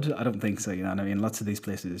legal bud? I don't think so. You know what I mean? Lots of these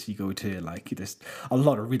places you go to, like, there's a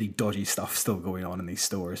lot of really dodgy stuff still going on in these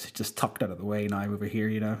stores. It's just tucked out of the way now over here,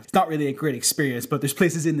 you know. It's not really a great experience, but there's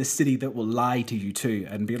places in the city that will lie to you too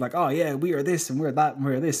and be like, oh yeah, we are this and we're that and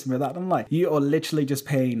we're this and we're that. I'm like, you are literally just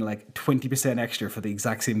paying like 20% extra for the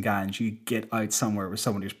exact same ganj. You get out somewhere with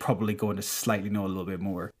someone who's probably going to slightly know a little bit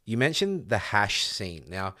more. You mentioned the hash scene.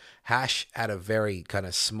 Now, hash at a very kind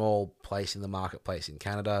of small place in the marketplace in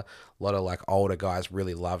Canada. A lot of like older guys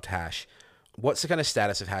really loved hash. What's the kind of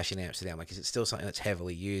status of hash in Amsterdam? Like, is it still something that's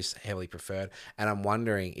heavily used, heavily preferred? And I'm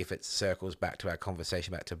wondering if it circles back to our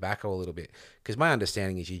conversation about tobacco a little bit, because my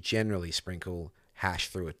understanding is you generally sprinkle hash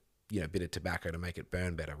through a bit of tobacco to make it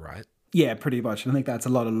burn better, right? Yeah, pretty much. And I think that's a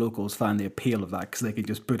lot of locals find the appeal of that because they can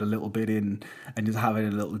just put a little bit in and just have it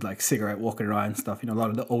in a little like cigarette walking around and stuff. You know, a lot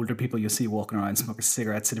of the older people you see walking around smoking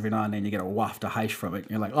cigarettes every now and then you get a waft of hash from it.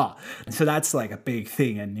 And you're like, oh. And so that's like a big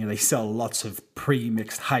thing. And, you know, they sell lots of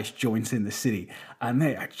pre-mixed hash joints in the city. And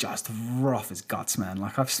they are just rough as guts, man.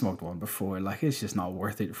 Like, I've smoked one before. Like, it's just not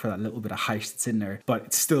worth it for that little bit of hash that's in there. But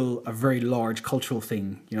it's still a very large cultural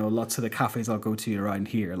thing. You know, lots of the cafes I'll go to around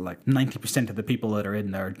here, like 90% of the people that are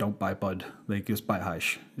in there don't buy bud. They just buy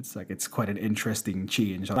hash. It's like, it's quite an interesting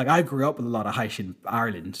change. Like, I grew up with a lot of hash in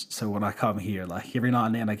Ireland. So when I come here, like, every now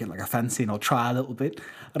and then I get like a fancy and I'll try a little bit.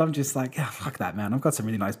 And I'm just like, yeah, fuck that, man. I've got some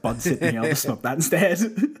really nice bud sitting here. I'll just smoke that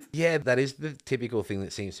instead. Yeah, that is the typical thing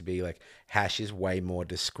that seems to be like hash is way more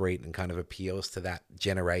discreet and kind of appeals to that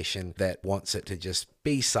generation that wants it to just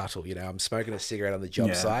be subtle. You know, I'm smoking a cigarette on the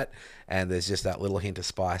job site and there's just that little hint of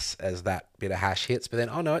spice as that bit of hash hits. But then,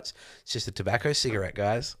 oh no, it's just a tobacco cigarette,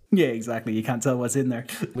 guys. Yeah, exactly. You can't tell what's in there.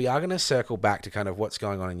 We are going to circle back to kind of what's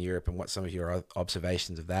going on in Europe and what some of your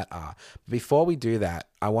observations of that are. But before we do that,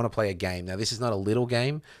 I want to play a game. Now, this is not a little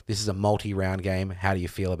game. This is a multi-round game. How do you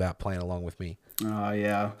feel about playing along with me? Oh,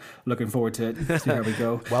 yeah. Looking forward to it. See how we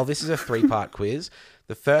go. Well, this is a 3-part quiz.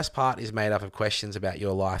 The first part is made up of questions about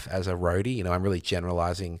your life as a roadie. You know, I'm really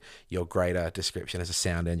generalizing your greater description as a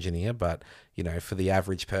sound engineer, but, you know, for the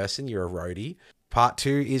average person, you're a roadie. Part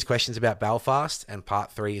 2 is questions about Belfast, and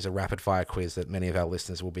part 3 is a rapid fire quiz that many of our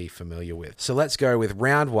listeners will be familiar with. So let's go with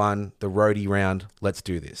round 1, the roadie round. Let's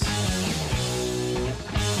do this.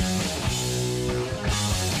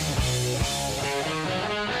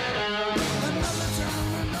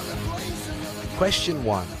 Question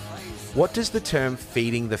 1. What does the term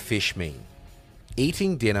feeding the fish mean?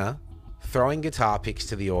 Eating dinner, throwing guitar picks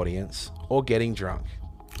to the audience, or getting drunk?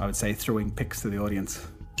 I would say throwing picks to the audience.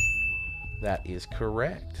 That is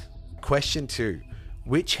correct. Question 2.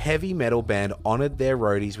 Which heavy metal band honored their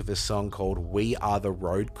roadies with a song called We Are the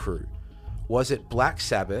Road Crew? Was it Black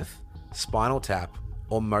Sabbath, Spinal Tap,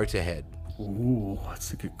 or Motorhead? Ooh,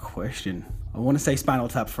 that's a good question. I want to say Spinal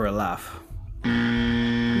Tap for a laugh.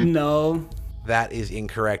 No. That is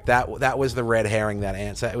incorrect. That was the red herring, that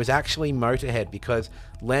answer. It was actually Motorhead, because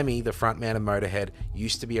Lemmy, the frontman of Motorhead,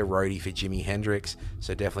 used to be a roadie for Jimi Hendrix,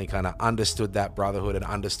 so definitely kind of understood that brotherhood and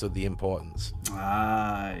understood the importance.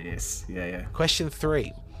 Ah, yes. Yeah. Question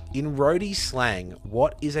 3. In roadie slang,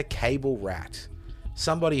 what is a cable rat?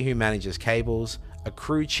 Somebody who manages cables, a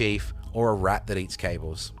crew chief, or a rat that eats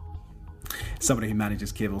cables? Somebody who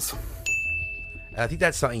manages cables. I think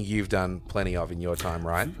that's something you've done plenty of in your time,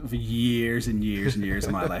 right? For years and years and years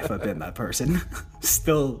of my life, I've been that person.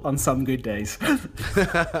 Still on some good days.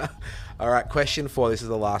 All right, question 4. This is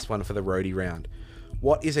the last one for the roadie round.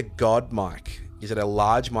 What is a God mic? Is it a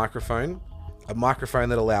large microphone, a microphone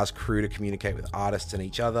that allows crew to communicate with artists and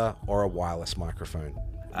each other, or a wireless microphone?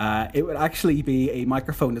 It would actually be a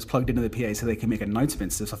microphone that's plugged into the PA so they can make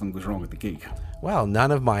announcements if something goes wrong at the gig. Well,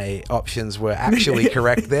 none of my options were actually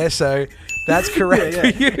correct there, so that's correct for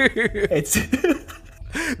you. It's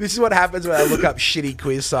This is what happens when I look up shitty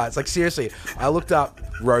quiz sites. Like, seriously, I looked up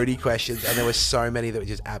roadie questions and there were so many that were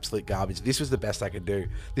just absolute garbage. This was the best I could do.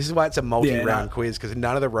 This is why it's a multi-round quiz, because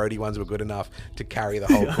none of the roadie ones were good enough to carry the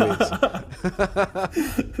whole quiz.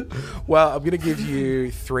 Well, I'm going to give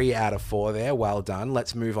you 3 out of 4 there. Well done.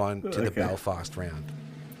 Let's move on to the Belfast round.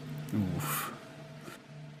 Oof.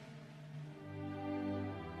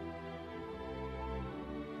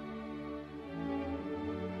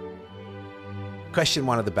 Question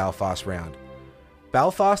 1 of the Belfast round.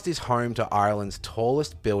 Belfast is home to Ireland's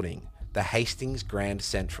tallest building, the Hastings Grand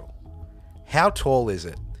Central. How tall is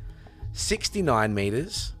it? 69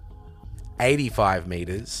 meters, 85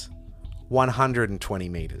 meters, 120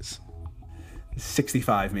 meters.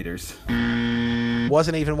 65 meters.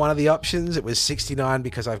 Wasn't even one of the options. It was 69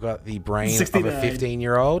 because I've got the brain 69. of a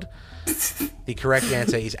 15-year-old. The correct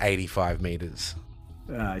answer is 85 meters.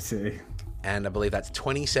 I see. And I believe that's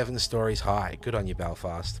 27 stories high. Good on you,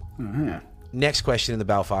 Belfast. Yeah. Next question in the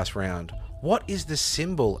Belfast round. What is the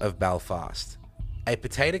symbol of Belfast? A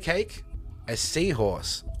potato cake, a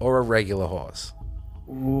seahorse, or a regular horse?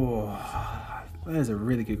 Ooh, that is a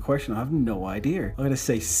really good question. I have no idea. I'm going to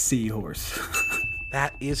say seahorse.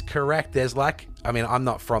 That is correct. There's I'm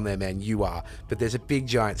not from there, man. You are. But there's a big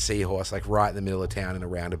giant seahorse right in the middle of town in a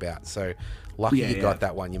roundabout. So lucky you got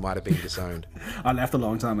that one. You might have been disowned. I left a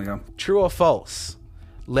long time ago. True or false?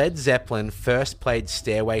 Led Zeppelin first played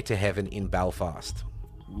Stairway to Heaven in Belfast.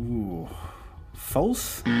 Ooh.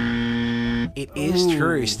 False? It is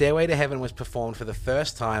true. Stairway to Heaven was performed for the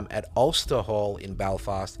first time at Ulster Hall in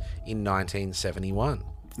Belfast in 1971.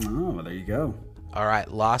 Oh, well, there you go. All right,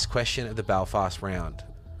 last question of the Belfast round.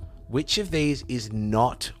 Which of these is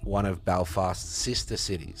not one of Belfast's sister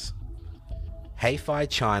cities? Hefei,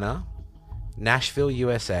 China, Nashville,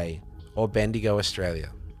 USA, or Bendigo,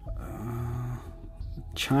 Australia?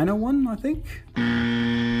 China one, I think.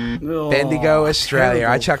 Bendigo, Australia.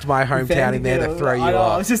 Terrible. I chucked my hometown in there to throw you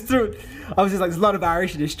off. I was just like, there's a lot of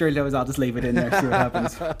Irish in Australia. I'll just leave it in there, see what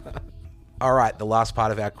happens. All right, the last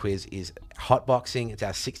part of our quiz is hotboxing. It's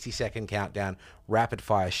our 60-second countdown, rapid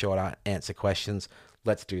fire, short answer questions.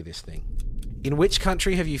 Let's do this thing. In which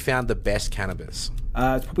country have you found the best cannabis?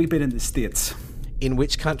 It's probably been in the States. In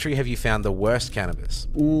which country have you found the worst cannabis?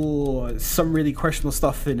 Oh, some really questionable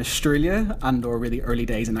stuff in Australia or really early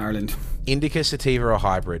days in Ireland. Indica, sativa, or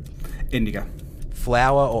hybrid? Indica.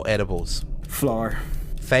 Flower or edibles? Flower.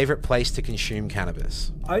 Favorite place to consume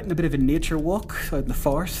cannabis? Out in a bit of a nature walk, out in the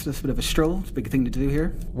forest, just a bit of a stroll. It's a big thing to do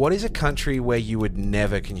here. What is a country where you would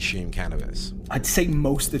never consume cannabis? I'd say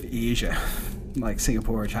most of Asia, like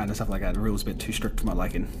Singapore, China, stuff like that. The rules a bit too strict for my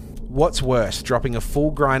liking. What's worse, dropping a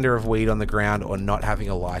full grinder of weed on the ground or not having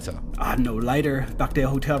a lighter? No lighter. Back to a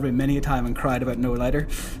hotel room many a time and cried about no lighter.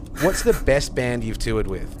 What's the best band you've toured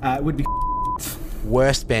with? It would be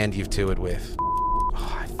Worst band you've toured with?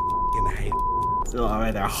 Oh, I f***ing hate it.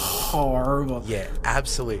 Oh, they're horrible. Yeah,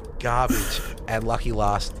 absolute garbage. And lucky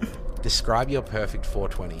last, describe your perfect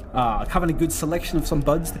 420. Having a good selection of some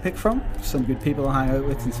buds to pick from, some good people to hang out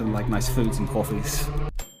with, and some nice foods and coffees.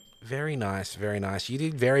 Very nice, very nice. You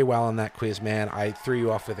did very well on that quiz, man. I threw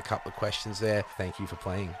you off with a couple of questions there. Thank you for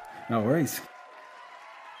playing. No worries.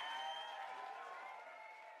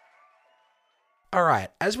 All right,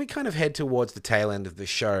 as we kind of head towards the tail end of the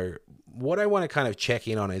show, what I want to kind of check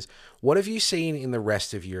in on is, what have you seen in the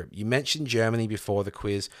rest of Europe? You mentioned Germany before the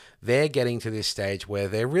quiz. They're getting to this stage where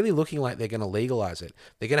they're really looking like they're going to legalize it.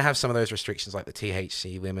 They're going to have some of those restrictions like the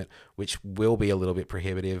THC limit, which will be a little bit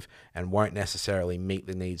prohibitive and won't necessarily meet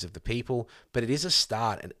the needs of the people, but it is a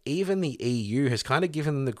start. And even the EU has kind of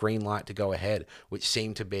given them the green light to go ahead, which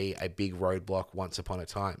seemed to be a big roadblock once upon a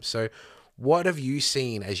time. So what have you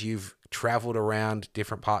seen as you've traveled around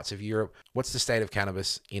different parts of Europe? What's the state of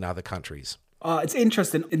cannabis in other countries? It's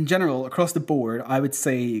interesting. In general, across the board, I would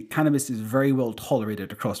say cannabis is very well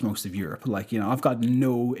tolerated across most of Europe. I've got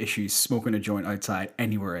no issues smoking a joint outside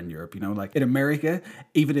anywhere in Europe. In America,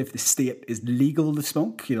 even if the state is legal to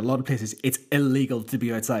smoke, a lot of places it's illegal to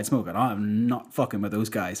be outside smoking. I'm not fucking with those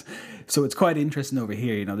guys. So it's quite interesting over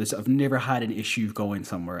here. I've never had an issue going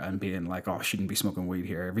somewhere and being like, oh, I shouldn't be smoking weed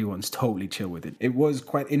here. Everyone's totally chill with it. It was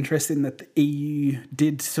quite interesting that the EU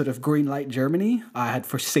did sort of green light Germany. I had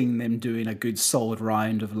foreseen them doing a good solid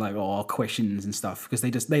round of questions and stuff, because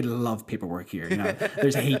they love paperwork here.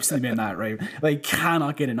 There's heaps of them in that, right? They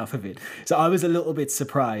cannot get enough of it. So I was a little bit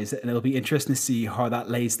surprised, and it'll be interesting to see how that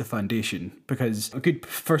lays the foundation, because a good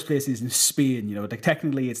first place is in Spain.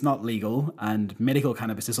 Technically it's not legal, and medical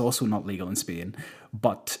cannabis is also not legal in Spain,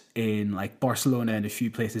 but in Barcelona and a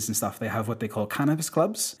few places and stuff, they have what they call cannabis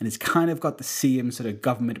clubs, and it's kind of got the same sort of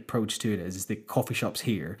government approach to it as the coffee shops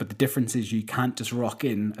here, but the difference is you can't just rock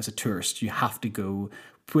in as a tourist. You have to go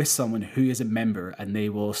with someone who is a member, and they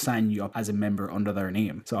will sign you up as a member under their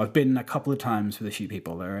name. So I've been a couple of times with a few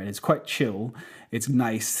people there, and it's quite chill. It's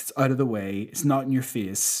nice. It's out of the way. It's not in your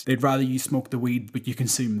face. They'd rather you smoke the weed but you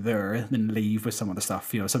consume there than leave with some of the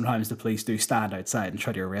stuff. Sometimes the police do stand outside and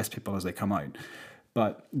try to arrest people as they come out.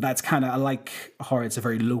 But that's kind of, I like how it's a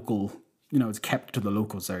very local, it's kept to the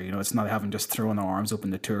locals there. It's not having just thrown their arms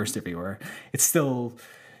open to tourists everywhere. It's still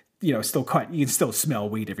still quite, you can still smell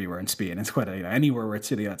weed everywhere in Spain. It's quite anywhere where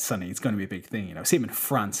it's really that sunny, it's going to be a big thing. Same in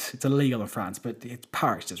France. It's illegal in France, but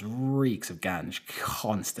Paris just reeks of ganj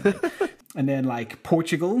constantly. And then like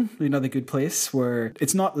Portugal, another good place where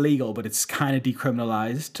it's not legal, but it's kind of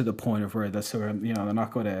decriminalized to the point of where the sort of, they're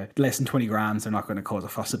not going to, less than 20 grams, they're not going to cause a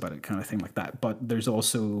fuss about it, kind of thing like that. But there's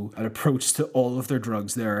also an approach to all of their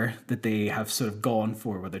drugs there that they have sort of gone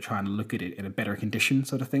for, where they're trying to look at it in a better condition,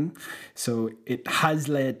 sort of thing. So it has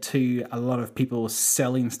led to a lot of people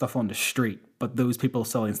selling stuff on the street. But those people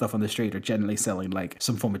selling stuff on the street are generally selling like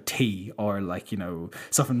some form of tea or like,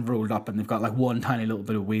 something rolled up, and they've got like one tiny little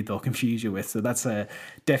bit of weed they'll confuse you with. So that's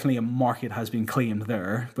definitely a market has been claimed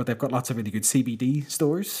there. But they've got lots of really good CBD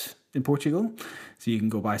stores in Portugal. So you can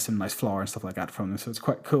go buy some nice flour and stuff like that from them. So it's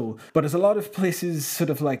quite cool. But there's a lot of places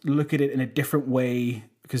sort of like look at it in a different way,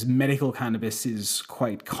 because medical cannabis is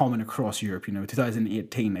quite common across Europe.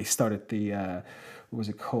 2018, they started the... what was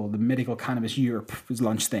it called? The Medical Cannabis Europe was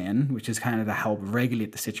launched then, which is kind of to help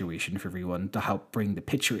regulate the situation for everyone, to help bring the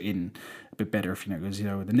picture in a bit better. Because,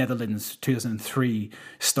 the Netherlands, 2003,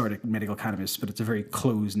 started medical cannabis, but it's a very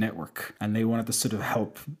closed network. And they wanted to sort of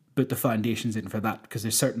help put the foundations in for that, because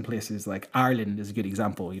there's certain places, like Ireland is a good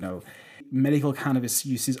example, medical cannabis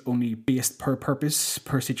use is only based per purpose,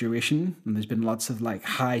 per situation. And there's been lots of like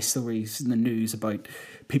high stories in the news about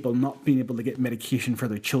people not being able to get medication for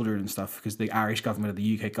their children and stuff because the Irish government or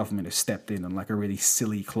the UK government has stepped in on like a really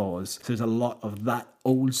silly clause. So there's a lot of that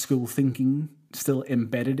old school thinking still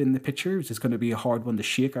embedded in the picture, which is going to be a hard one to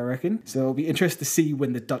shake, I reckon. So it'll be interesting to see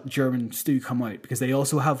when the Germans do come out, because they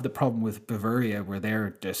also have the problem with Bavaria where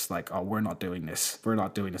they're just like, oh, we're not doing this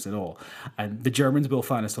at all. And the Germans will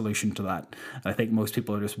find a solution to that. And I think most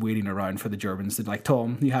people are just waiting around for the Germans to, like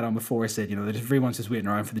Tom, you had on before, said, that everyone's just waiting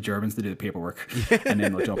around for the Germans to do the paperwork and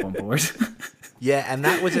then they'll jump on board. Yeah, and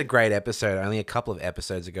that was a great episode. Only a couple of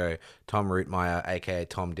episodes ago, Tom Rootmeyer, aka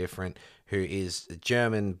Tom Different, who is a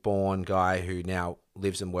German-born guy who now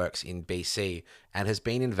lives and works in BC and has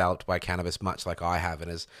been enveloped by cannabis much like I have and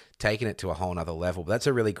has taken it to a whole nother level. But that's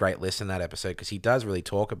a really great listen, that episode, because he does really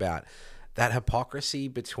talk about that hypocrisy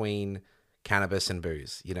between cannabis and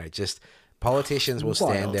booze. Just politicians will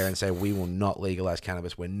stand there and say, we will not legalize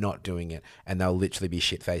cannabis, we're not doing it, and they'll literally be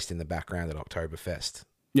shit-faced in the background at Oktoberfest.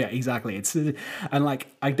 Yeah, exactly. And like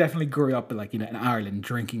I definitely grew up like in Ireland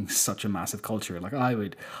drinking such a massive culture. Like I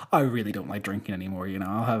really don't like drinking anymore.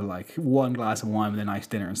 I'll have like one glass of wine with a nice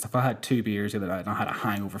dinner and stuff. I had 2 beers the other night and I had a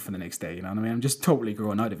hangover for the next day. You know what I mean? I'm just totally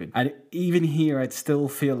growing out of it. And even here, I'd still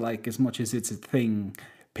feel like, as much as it's a thing,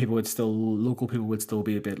 local people would still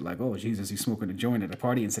be a bit like, oh Jesus, he's smoking a joint at a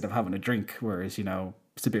party instead of having a drink. Whereas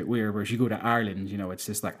it's a bit weird. Whereas you go to Ireland, it's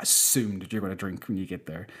just like assumed that you're going to drink when you get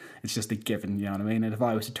there. It's just a given, you know what I mean? And if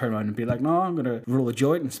I was to turn around and be like, no, I'm going to roll a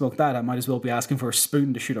joint and smoke that, I might as well be asking for a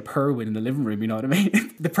spoon to shoot up heroin in the living room, you know what I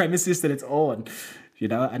mean? The premise is that it's on.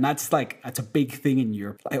 And that's a big thing in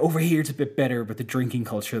Europe. Like, over here, it's a bit better, but the drinking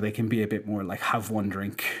culture, they can be a bit more like have one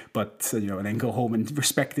drink, but, and then go home and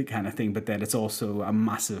respect it kind of thing. But then it's also a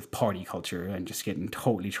massive party culture and just getting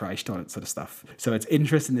totally trashed on it sort of stuff. So it's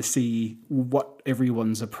interesting to see what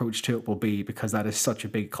everyone's approach to it will be, because that is such a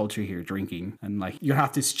big culture here, drinking. And like, you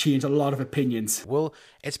have to change a lot of opinions. Well,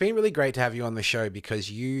 it's been really great to have you on the show, because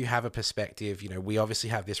you have a perspective. We obviously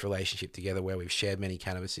have this relationship together where we've shared many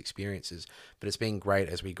cannabis experiences, but it's been great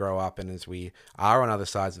as we grow up and as we are on other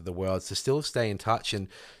sides of the world to still stay in touch and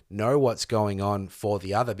know what's going on for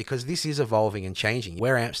the other, because this is evolving and changing.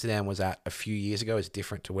 Where Amsterdam was at a few years ago is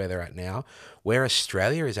different to where they're at now. Where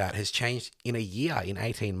Australia is at has changed in a year, in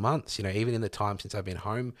 18 months. Even in the time since I've been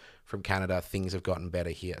home from Canada, things have gotten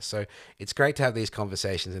better here. So it's great to have these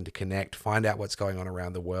conversations and to connect, find out what's going on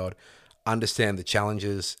around the world, understand the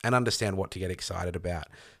challenges, and understand what to get excited about.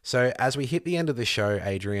 So as we hit the end of the show,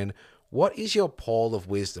 Adrian, what is your Paul of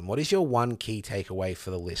wisdom? What is your one key takeaway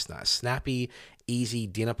for the listener? A snappy, easy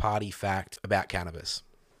dinner party fact about cannabis.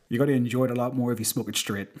 You got to enjoy it a lot more if you smoke it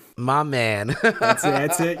straight. My man.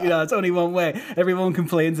 That's it. It's only one way. Everyone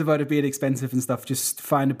complains about it being expensive and stuff. Just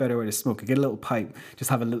find a better way to smoke it. Get a little pipe. Just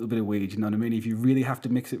have a little bit of weed. You know what I mean? If you really have to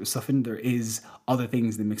mix it with something, there is other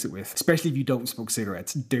things to mix it with. Especially if you don't smoke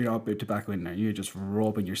cigarettes. Do not put tobacco in there. You're just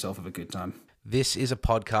robbing yourself of a good time. This is a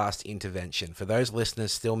podcast intervention. For those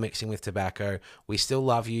listeners still mixing with tobacco, we still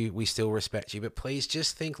love you, we still respect you, but please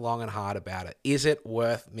just think long and hard about it. Is it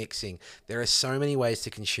worth mixing? There are so many ways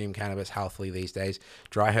to consume cannabis healthily these days.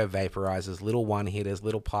 Dry herb vaporizers, little one-hitters,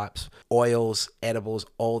 little pipes, oils, edibles,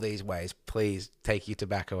 all these ways. Please take your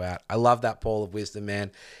tobacco out. I love that Paul of wisdom,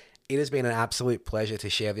 man. It has been an absolute pleasure to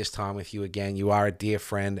share this time with you again. You are a dear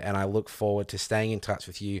friend, and I look forward to staying in touch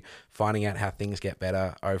with you, finding out how things get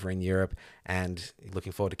better over in Europe, and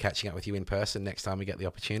looking forward to catching up with you in person next time we get the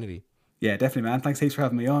opportunity. Yeah, definitely, man. Thanks for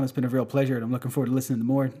having me on. It's been a real pleasure, and I'm looking forward to listening to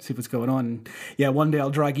more, see what's going on. And yeah, one day I'll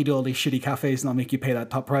drag you to all these shitty cafes and I'll make you pay that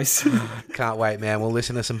top price. Can't wait, man. We'll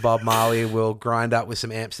listen to some Bob Marley. We'll grind up with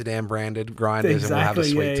some Amsterdam branded grinders, and we'll have a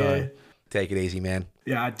sweet time. Yeah. Take it easy, man.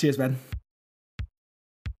 Yeah, cheers, man.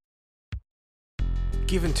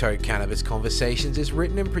 Give and Toke Cannabis Conversations is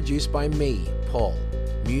written and produced by me, Paul.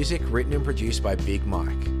 Music written and produced by Big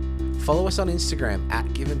Mike. Follow us on Instagram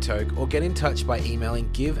 @GiveAndToke or get in touch by emailing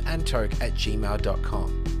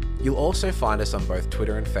giveandtoke@gmail.com. You'll also find us on both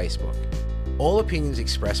Twitter and Facebook. All opinions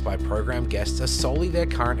expressed by program guests are solely their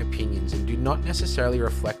current opinions and do not necessarily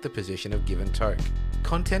reflect the position of Give and Toke.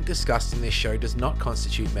 Content discussed in this show does not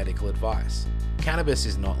constitute medical advice. Cannabis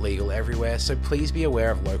is not legal everywhere, so please be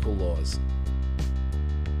aware of local laws.